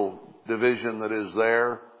racial division that is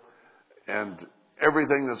there and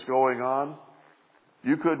everything that's going on?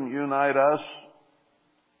 You couldn't unite us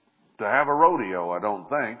to have a rodeo, I don't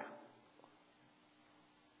think.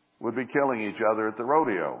 We'd be killing each other at the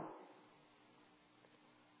rodeo.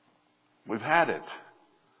 We've had it.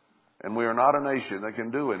 And we are not a nation that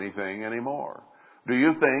can do anything anymore. Do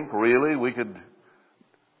you think, really, we could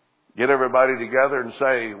get everybody together and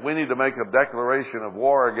say, we need to make a declaration of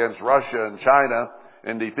war against Russia and China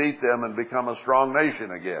and defeat them and become a strong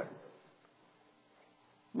nation again?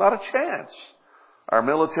 Not a chance. Our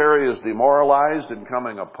military is demoralized and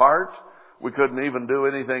coming apart. We couldn't even do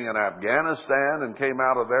anything in Afghanistan and came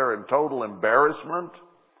out of there in total embarrassment.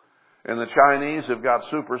 And the Chinese have got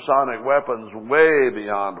supersonic weapons way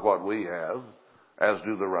beyond what we have, as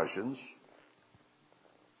do the Russians.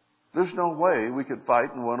 There's no way we could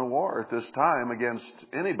fight and win a war at this time against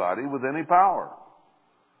anybody with any power.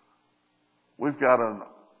 We've got a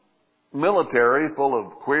military full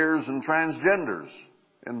of queers and transgenders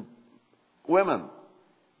and women.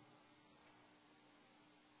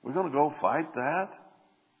 We're going to go fight that?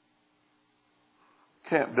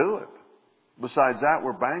 Can't do it. Besides that,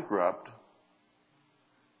 we're bankrupt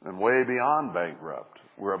and way beyond bankrupt.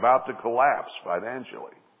 We're about to collapse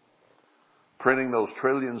financially. Printing those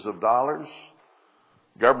trillions of dollars.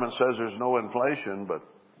 Government says there's no inflation, but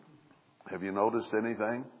have you noticed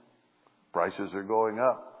anything? Prices are going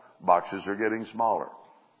up. boxes are getting smaller.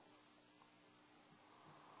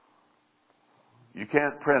 You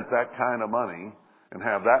can't print that kind of money and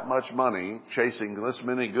have that much money chasing this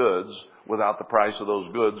many goods without the price of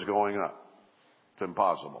those goods going up. It's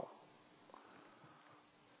impossible.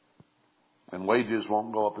 And wages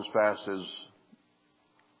won't go up as fast as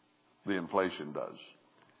the inflation does.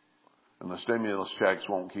 And the stimulus checks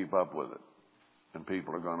won't keep up with it. And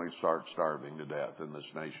people are going to start starving to death in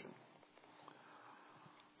this nation.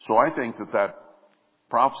 So I think that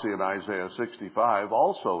prophecy in Isaiah 65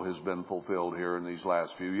 also has been fulfilled here in these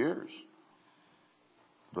last few years.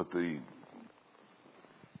 That the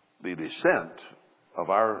descent of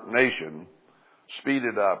our nation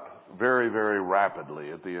speeded up very, very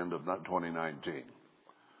rapidly at the end of 2019.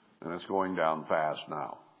 And it's going down fast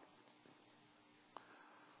now.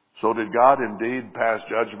 So did God indeed pass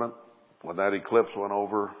judgment when that eclipse went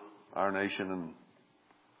over our nation in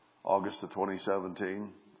August of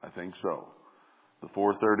 2017? I think so. The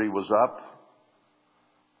 430 was up,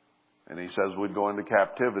 and he says we'd go into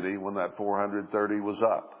captivity when that 430 was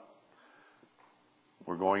up.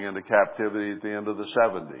 We're going into captivity at the end of the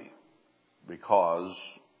 70 because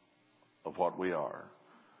of what we are.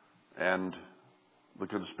 And the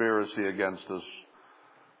conspiracy against us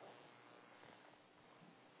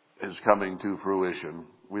is coming to fruition.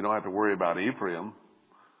 We don't have to worry about Ephraim.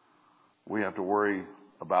 We have to worry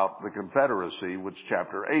about the Confederacy, which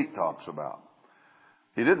chapter 8 talks about.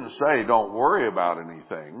 He didn't say don't worry about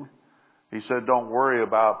anything. He said don't worry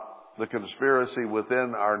about the conspiracy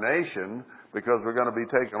within our nation because we're going to be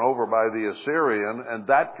taken over by the Assyrian and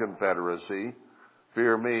that confederacy.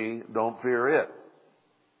 Fear me, don't fear it.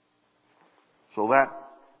 So that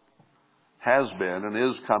has been and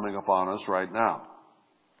is coming upon us right now.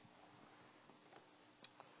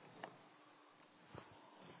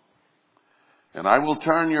 And I will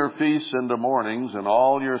turn your feasts into mournings and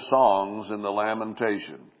all your songs into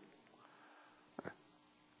lamentation.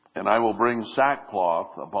 And I will bring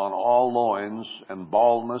sackcloth upon all loins and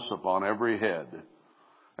baldness upon every head.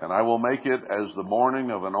 And I will make it as the mourning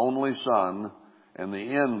of an only son, and the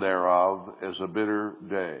end thereof as a bitter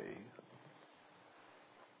day.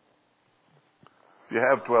 If you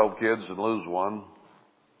have 12 kids and lose one,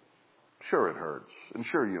 sure it hurts, and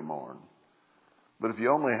sure you mourn. But if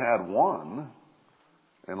you only had one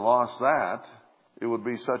and lost that, it would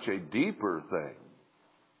be such a deeper thing.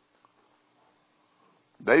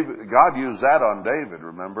 God used that on David,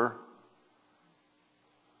 remember?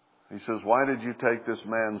 He says, why did you take this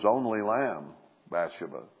man's only lamb,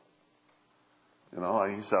 Bathsheba? You know,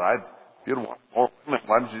 he said, if you don't want more women,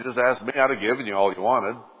 why didn't you just ask me? I'd have given you all you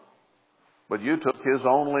wanted. But you took his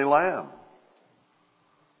only lamb.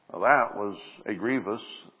 Well, that was a grievous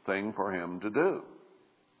thing for him to do.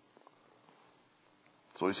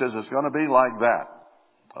 So he says it's going to be like that,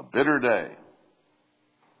 a bitter day.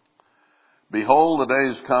 Behold, the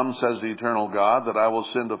days come, says the eternal God, that I will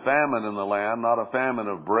send a famine in the land, not a famine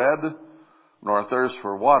of bread, nor a thirst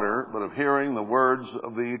for water, but of hearing the words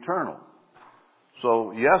of the eternal.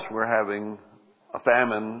 So, yes, we're having a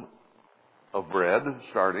famine of bread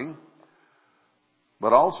starting,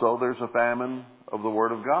 but also there's a famine of the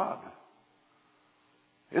Word of God.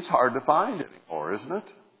 It's hard to find anymore, isn't it?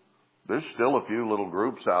 There's still a few little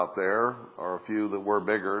groups out there, or a few that were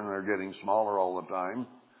bigger, and they're getting smaller all the time,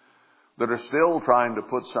 that are still trying to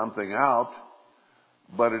put something out,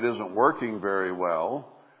 but it isn't working very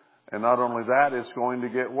well. And not only that, it's going to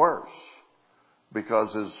get worse.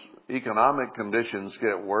 Because as economic conditions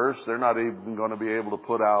get worse, they're not even going to be able to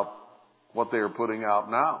put out what they're putting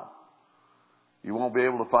out now. You won't be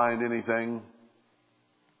able to find anything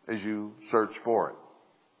as you search for it.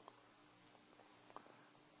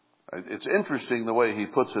 It's interesting the way he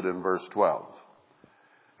puts it in verse 12.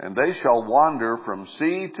 And they shall wander from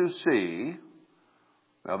sea to sea.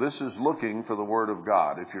 Now this is looking for the Word of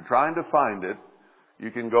God. If you're trying to find it, you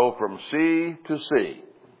can go from sea to sea.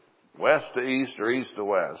 West to east or east to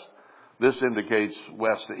west. This indicates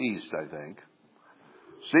west to east, I think.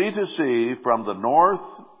 Sea to sea, from the north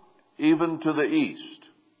even to the east.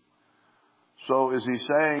 So is he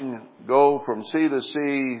saying go from sea to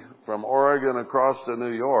sea, from Oregon across to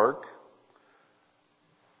New York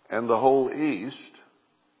and the whole east,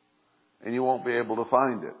 and you won't be able to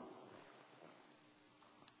find it?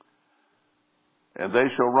 And they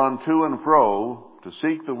shall run to and fro to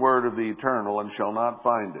seek the word of the eternal and shall not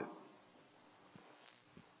find it.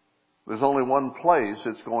 There's only one place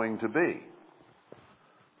it's going to be.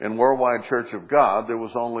 In Worldwide Church of God, there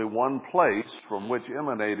was only one place from which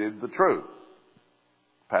emanated the truth.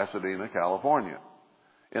 Pasadena, California,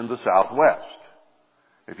 in the Southwest.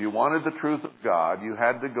 If you wanted the truth of God, you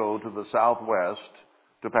had to go to the Southwest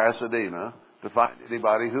to Pasadena to find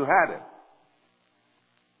anybody who had it.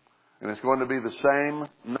 And it's going to be the same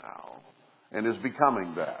now and is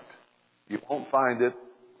becoming that. You won't find it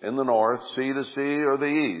in the north, sea to sea, or the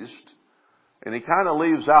east. And he kind of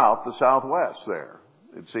leaves out the southwest there,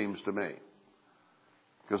 it seems to me.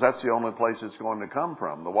 Because that's the only place it's going to come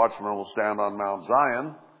from. The watchman will stand on Mount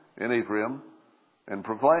Zion in Ephraim and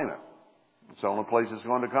proclaim it. It's the only place it's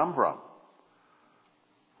going to come from.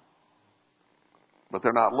 But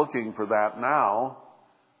they're not looking for that now,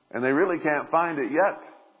 and they really can't find it yet.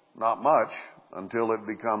 Not much, until it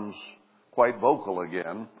becomes quite vocal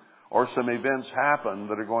again, or some events happen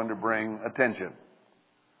that are going to bring attention.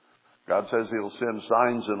 God says He'll send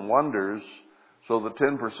signs and wonders so that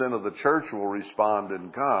 10% of the church will respond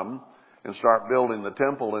and come and start building the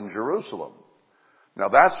temple in Jerusalem. Now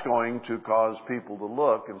that's going to cause people to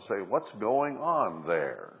look and say, what's going on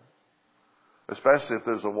there? Especially if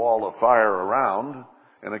there's a wall of fire around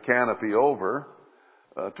and a canopy over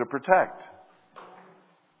to protect.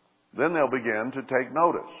 Then they'll begin to take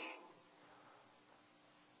notice.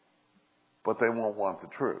 But they won't want the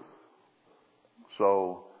truth.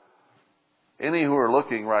 So any who are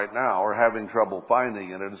looking right now are having trouble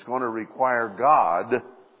finding it, and it's going to require God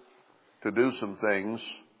to do some things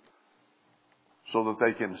so that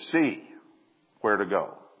they can see where to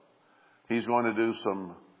go. He's going to do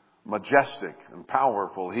some majestic and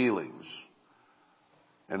powerful healings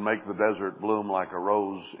and make the desert bloom like a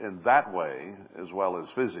rose in that way as well as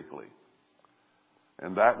physically.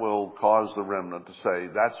 And that will cause the remnant to say,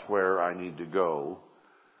 that's where I need to go.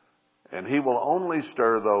 And He will only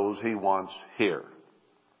stir those He wants here.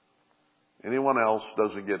 Anyone else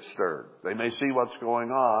doesn't get stirred. They may see what's going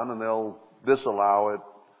on and they'll disallow it.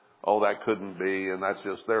 Oh, that couldn't be, and that's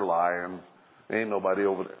just their lie, and ain't nobody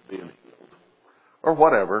over there being healed. Or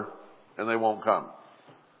whatever, and they won't come.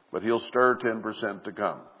 But He'll stir 10% to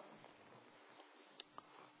come.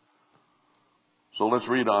 So let's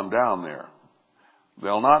read on down there.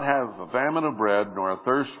 They'll not have a famine of bread, nor a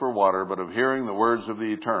thirst for water, but of hearing the words of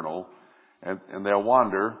the Eternal, and they'll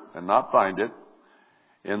wander and not find it.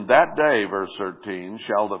 In that day, verse 13,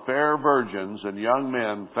 shall the fair virgins and young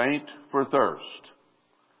men faint for thirst.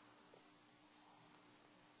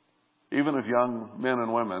 Even if young men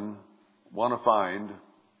and women want to find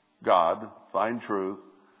God, find truth,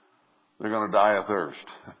 they're going to die of thirst.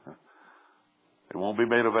 It won't be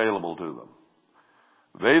made available to them.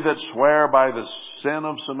 They that swear by the sin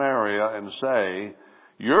of Samaria and say,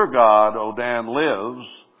 your God, O Dan, lives,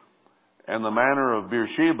 and the manner of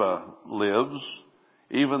Beersheba lives,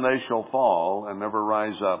 even they shall fall and never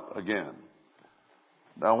rise up again.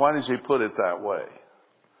 Now, why does He put it that way?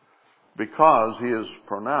 Because He has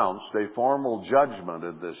pronounced a formal judgment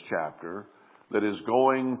in this chapter that is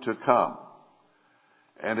going to come.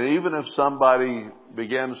 And even if somebody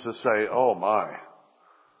begins to say, oh my,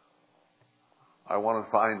 I want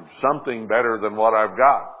to find something better than what I've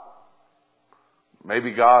got.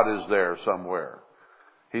 Maybe God is there somewhere.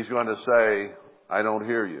 He's going to say, I don't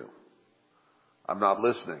hear you. I'm not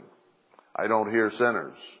listening. I don't hear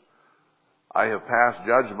sinners. I have passed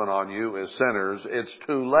judgment on you as sinners. It's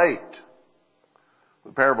too late.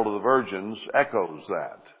 The parable of the virgins echoes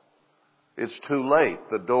that. It's too late.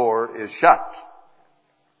 The door is shut.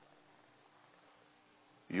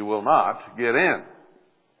 You will not get in.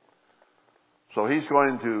 So He's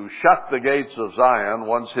going to shut the gates of Zion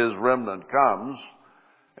once His remnant comes,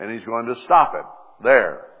 and He's going to stop it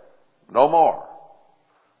there. No more.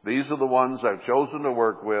 These are the ones I've chosen to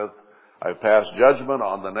work with. I've passed judgment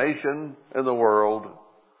on the nation and the world,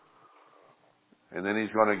 and then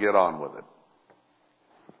He's going to get on with it.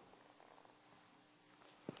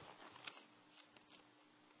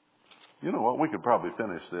 You know what? We could probably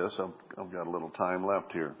finish this. I've got a little time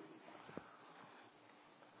left here.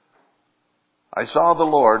 I saw the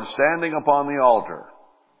Lord standing upon the altar,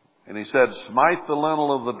 and He said, smite the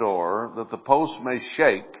lintel of the door, that the posts may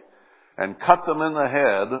shake, and cut them in the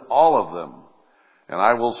head, all of them. And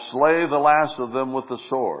I will slay the last of them with the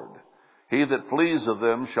sword. He that flees of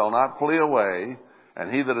them shall not flee away,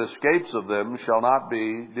 and he that escapes of them shall not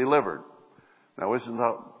be delivered. Now, isn't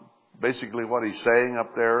that basically what He's saying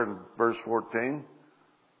up there in verse 14?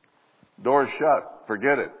 Door's shut.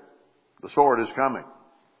 Forget it. The sword is coming.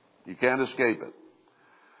 You can't escape it.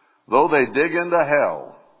 Though they dig into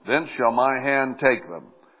hell, thence shall my hand take them.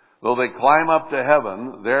 Though they climb up to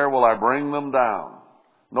heaven, there will I bring them down.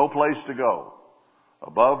 No place to go,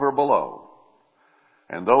 above or below.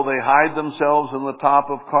 And though they hide themselves in the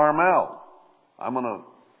top of Carmel, I'm going to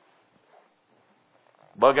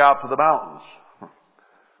bug out to the mountains.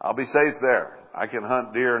 I'll be safe there. I can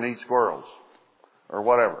hunt deer and eat squirrels or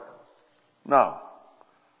whatever. No.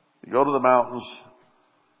 You go to the mountains,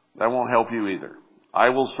 that won't help you either. I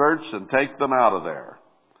will search and take them out of there.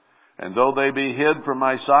 And though they be hid from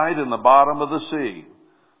my sight in the bottom of the sea.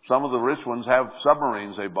 Some of the rich ones have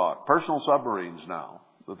submarines they bought, personal submarines now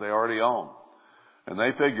that they already own. And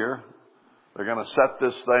they figure they're going to set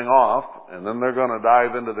this thing off, and then they're going to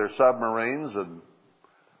dive into their submarines, and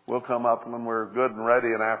we'll come up when we're good and ready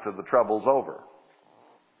and after the trouble's over.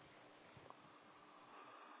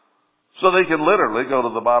 So they can literally go to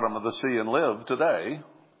the bottom of the sea and live today,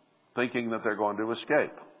 thinking that they're going to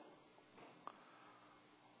escape.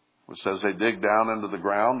 It says they dig down into the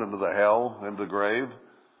ground, into the hell, into the grave.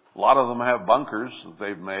 A lot of them have bunkers that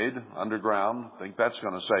they've made underground, think that's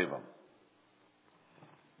going to save them.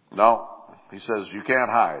 No, he says, you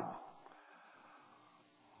can't hide.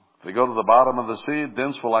 If they go to the bottom of the sea,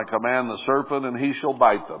 thence will I command the serpent, and he shall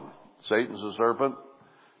bite them. Satan's the serpent.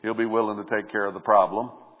 He'll be willing to take care of the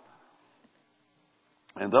problem.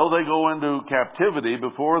 And though they go into captivity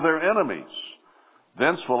before their enemies,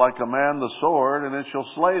 thence will I command the sword, and it shall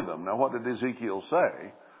slay them. Now what did Ezekiel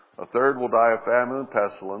say? A third will die of famine and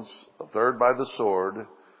pestilence, a third by the sword,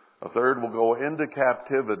 a third will go into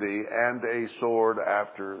captivity, and a sword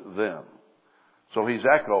after them. So he's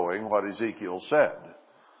echoing what Ezekiel said,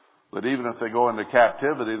 that even if they go into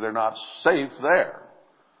captivity, they're not safe there,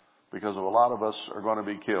 because a lot of us are going to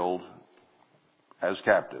be killed as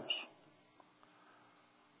captives.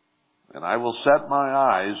 And I will set my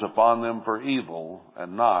eyes upon them for evil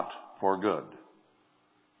and not for good.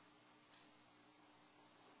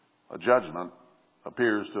 A judgment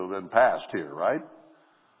appears to have been passed here, right?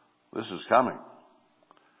 This is coming.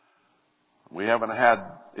 We haven't had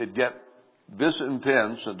it get this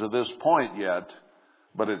intense and to this point yet,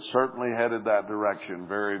 but it's certainly headed that direction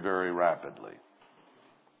very, very rapidly.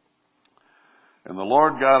 And the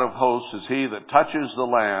Lord God of hosts is he that touches the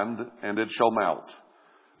land, and it shall melt.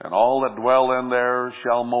 And all that dwell in there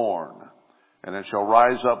shall mourn. And it shall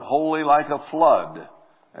rise up wholly like a flood,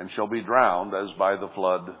 and shall be drowned as by the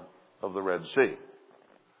flood of the Red Sea.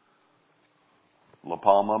 La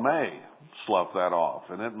Palma may slough that off,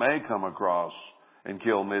 and it may come across and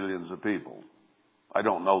kill millions of people. I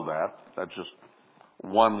don't know that. That's just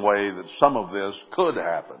one way that some of this could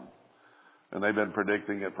happen. And they've been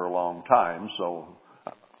predicting it for a long time, so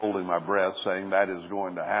I'm holding my breath saying that is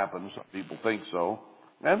going to happen. Some people think so,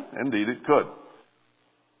 and indeed it could.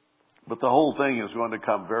 But the whole thing is going to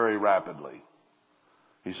come very rapidly.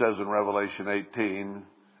 He says in Revelation 18,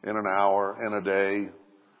 in an hour, in a day,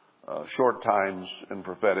 short times in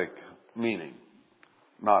prophetic meaning.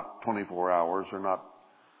 Not 24 hours or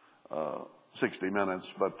not 60 minutes,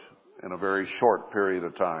 but in a very short period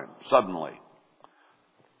of time, suddenly.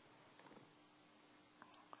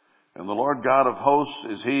 And the Lord God of hosts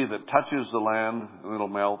is he that touches the land, and it'll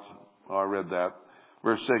melt. Oh, I read that.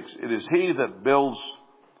 Verse 6, it is he that builds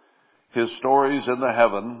his stories in the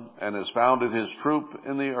heaven, and has founded his troop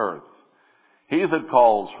in the earth. He that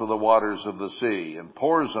calls for the waters of the sea, and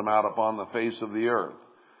pours them out upon the face of the earth.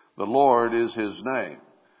 The Lord is his name.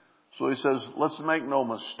 So he says, let's make no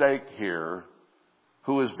mistake here,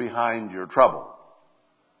 who is behind your trouble.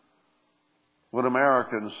 When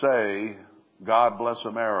Americans say, God bless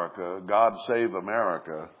America, God save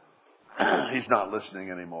America, he's not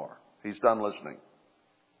listening anymore. He's done listening.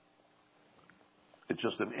 It's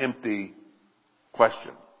just an empty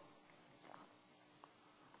question.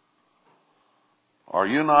 Are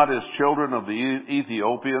you not as children of the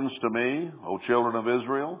Ethiopians to me, O children of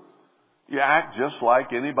Israel? You act just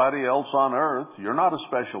like anybody else on earth. You're not a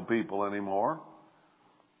special people anymore.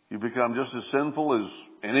 You become just as sinful as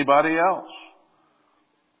anybody else.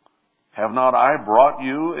 Have not I brought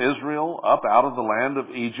you, Israel, up out of the land of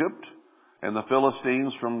Egypt, and the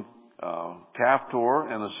Philistines from Caphtor,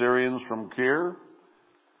 and the Syrians from Kir?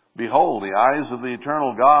 Behold, the eyes of the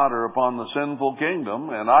eternal God are upon the sinful kingdom,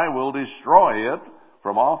 and I will destroy it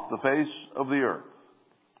from off the face of the earth,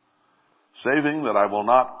 saving that I will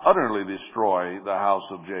not utterly destroy the house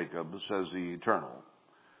of Jacob, says the Eternal.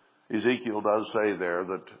 Ezekiel does say there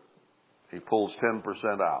that he pulls 10%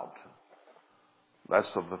 out. That's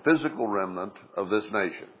of the physical remnant of this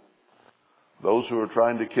nation. Those who are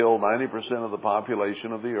trying to kill 90% of the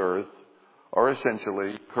population of the earth are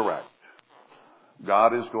essentially correct.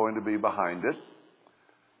 God is going to be behind it,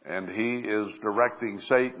 and he is directing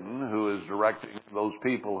Satan, who is directing those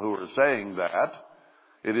people who are saying that.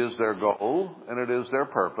 It is their goal, and it is their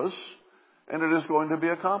purpose, and it is going to be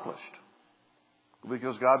accomplished,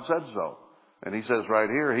 because God said so. And he says right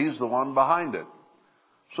here, he's the one behind it.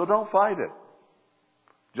 So don't fight it.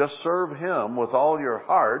 Just serve him with all your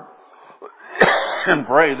heart and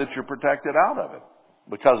pray that you're protected out of it,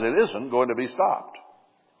 because it isn't going to be stopped.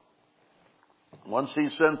 Once he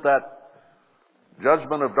sent that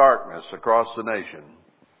judgment of darkness across the nation,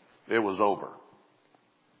 it was over.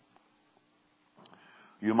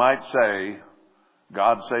 You might say,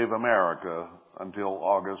 God save America until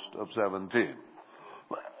August of 17.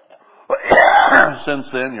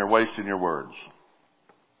 Since then, you're wasting your words.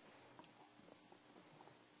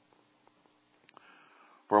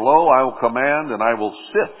 For lo, I will command, and I will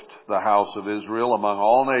sift the house of Israel among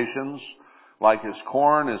all nations, like as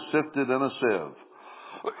corn is sifted in a sieve.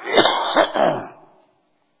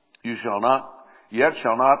 Yet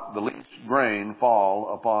shall not the least grain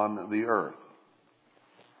fall upon the earth.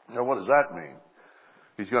 Now, what does that mean?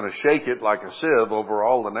 He's going to shake it like a sieve over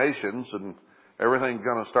all the nations, and everything's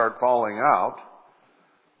going to start falling out.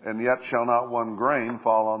 And yet shall not one grain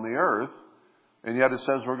fall on the earth. And yet it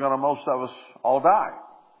says most of us all die.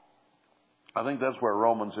 I think that's where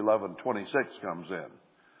Romans 11:26 comes in.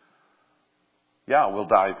 Yeah, we'll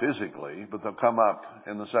die physically, but they'll come up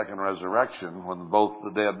in the second resurrection when both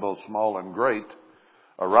the dead, both small and great,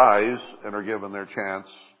 arise and are given their chance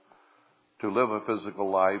to live a physical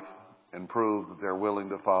life and prove that they're willing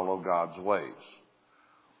to follow God's ways.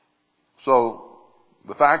 So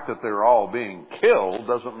the fact that they're all being killed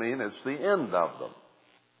doesn't mean it's the end of them.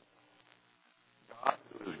 God,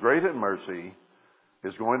 who is great in mercy,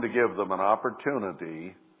 is going to give them an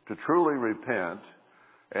opportunity to truly repent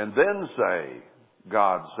and then say,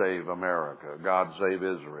 God save America, God save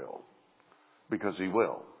Israel, because he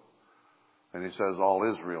will. And he says all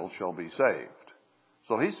Israel shall be saved.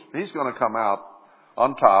 So he's going to come out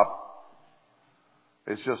on top.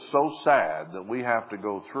 It's just so sad that we have to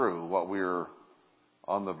go through what we're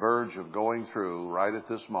on the verge of going through right at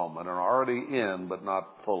this moment, and already in, but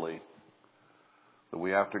not fully. That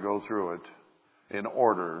we have to go through it in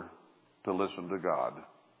order to listen to God.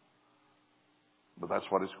 But that's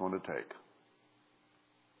what it's going to take.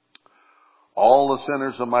 All the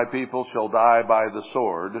sinners of my people shall die by the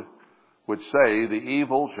sword, which say the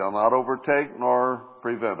evil shall not overtake nor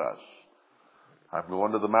prevent us. I'm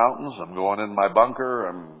going to the mountains, I'm going in my bunker,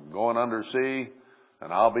 I'm going under sea,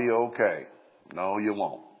 and I'll be okay. No, you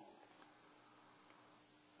won't.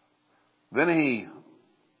 Then he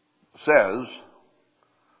says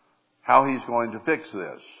how he's going to fix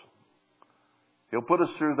this. He'll put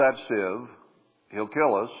us through that sieve. He'll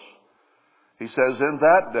kill us. He says, in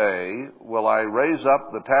that day will I raise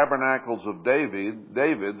up the tabernacles of David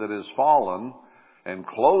that is fallen, and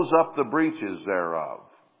close up the breaches thereof.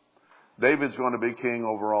 David's going to be king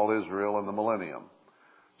over all Israel in the millennium.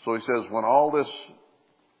 So he says, when all this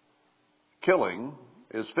killing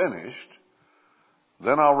is finished,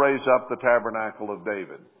 then I'll raise up the tabernacle of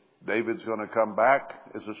David. David's going to come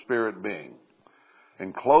back as a spirit being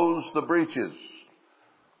and close the breaches.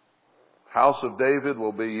 House of David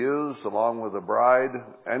will be used along with the bride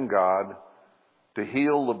and God to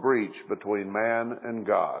heal the breach between man and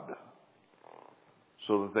God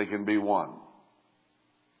so that they can be one.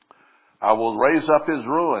 I will raise up his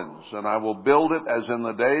ruins, and I will build it as in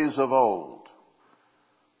the days of old.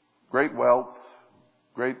 Great wealth,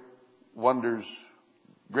 great wonders,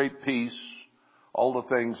 great peace, all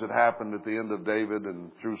the things that happened at the end of David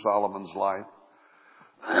and through Solomon's life.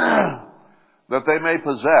 That they may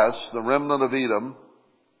possess the remnant of Edom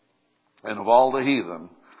and of all the heathen,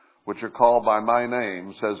 which are called by my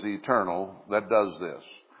name, says the Eternal, that does this.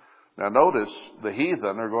 Now notice, the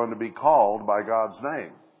heathen are going to be called by God's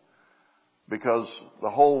name, because the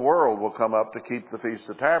whole world will come up to keep the Feast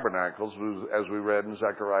of Tabernacles, as we read in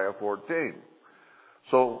Zechariah 14.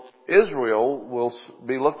 So Israel will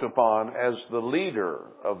be looked upon as the leader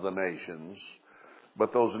of the nations,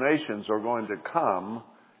 but those nations are going to come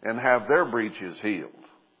and have their breaches healed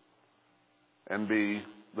and be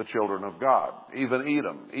the children of God. Even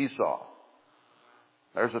Edom, Esau.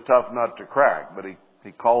 There's a tough nut to crack, but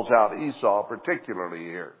he calls out Esau particularly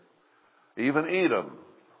here. Even Edom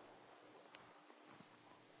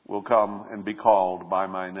will come and be called by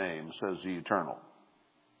my name, says the Eternal.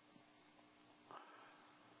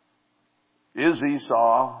 Is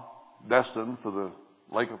Esau destined for the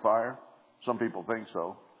lake of fire? Some people think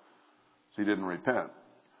so. He didn't repent.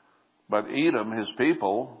 But Edom, his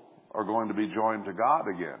people, are going to be joined to God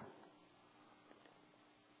again.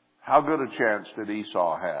 How good a chance did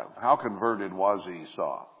Esau have? How converted was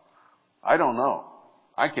Esau? I don't know.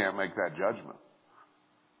 I can't make that judgment.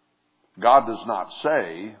 God does not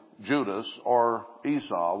say Judas or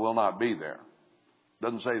Esau will not be there.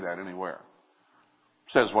 Doesn't say that anywhere.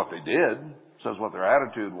 Says what they did. Says what their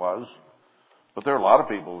attitude was. But there are a lot of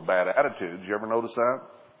people with bad attitudes. You ever notice that?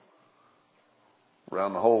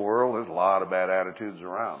 Around the whole world, there's a lot of bad attitudes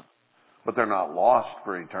around. But they're not lost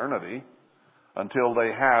for eternity. until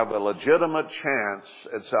they have a legitimate chance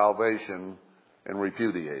at salvation and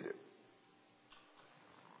repudiate it.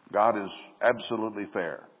 God is absolutely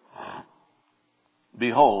fair.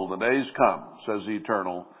 Behold, the days come, says the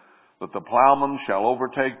Eternal, that the plowman shall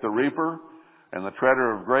overtake the reaper, and the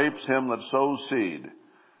treader of grapes him that sows seed.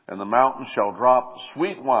 And the mountains shall drop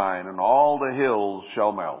sweet wine, and all the hills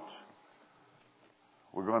shall melt.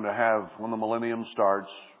 We're going to have, when the millennium starts,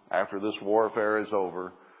 after this warfare is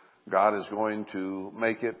over, God is going to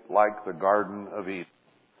make it like the Garden of Eden.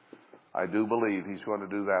 I do believe He's going to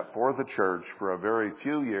do that for the church for a very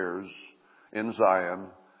few years in Zion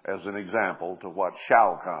as an example to what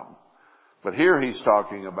shall come. But here He's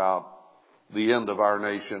talking about the end of our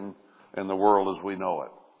nation and the world as we know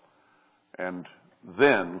it. And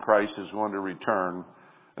then Christ is going to return,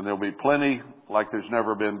 and there'll be plenty like there's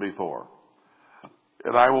never been before.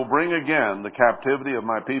 And I will bring again the captivity of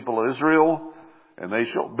my people Israel, and they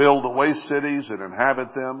shall build the waste cities and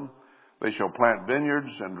inhabit them. They shall plant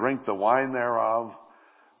vineyards and drink the wine thereof.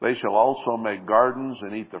 They shall also make gardens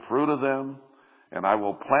and eat the fruit of them. And I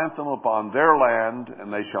will plant them upon their land,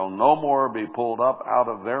 and they shall no more be pulled up out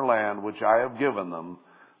of their land which I have given them,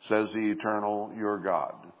 says the Eternal your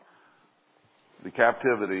God. The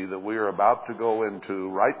captivity that we are about to go into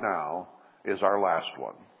right now is our last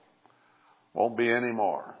one. Won't be any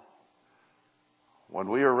more. When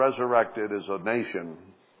we are resurrected as a nation,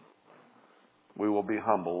 we will be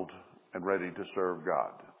humbled and ready to serve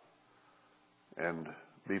God and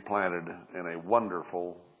be planted in a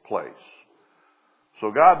wonderful place.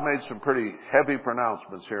 So God made some pretty heavy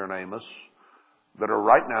pronouncements here in Amos that are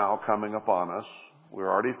right now coming upon us. We're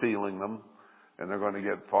already feeling them, and they're going to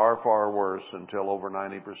get far, far worse until over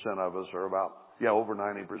 90% of us are over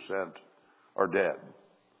 90% are dead.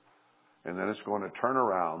 And then it's going to turn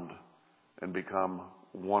around and become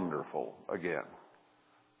wonderful again.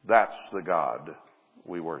 That's the God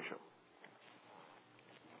we worship.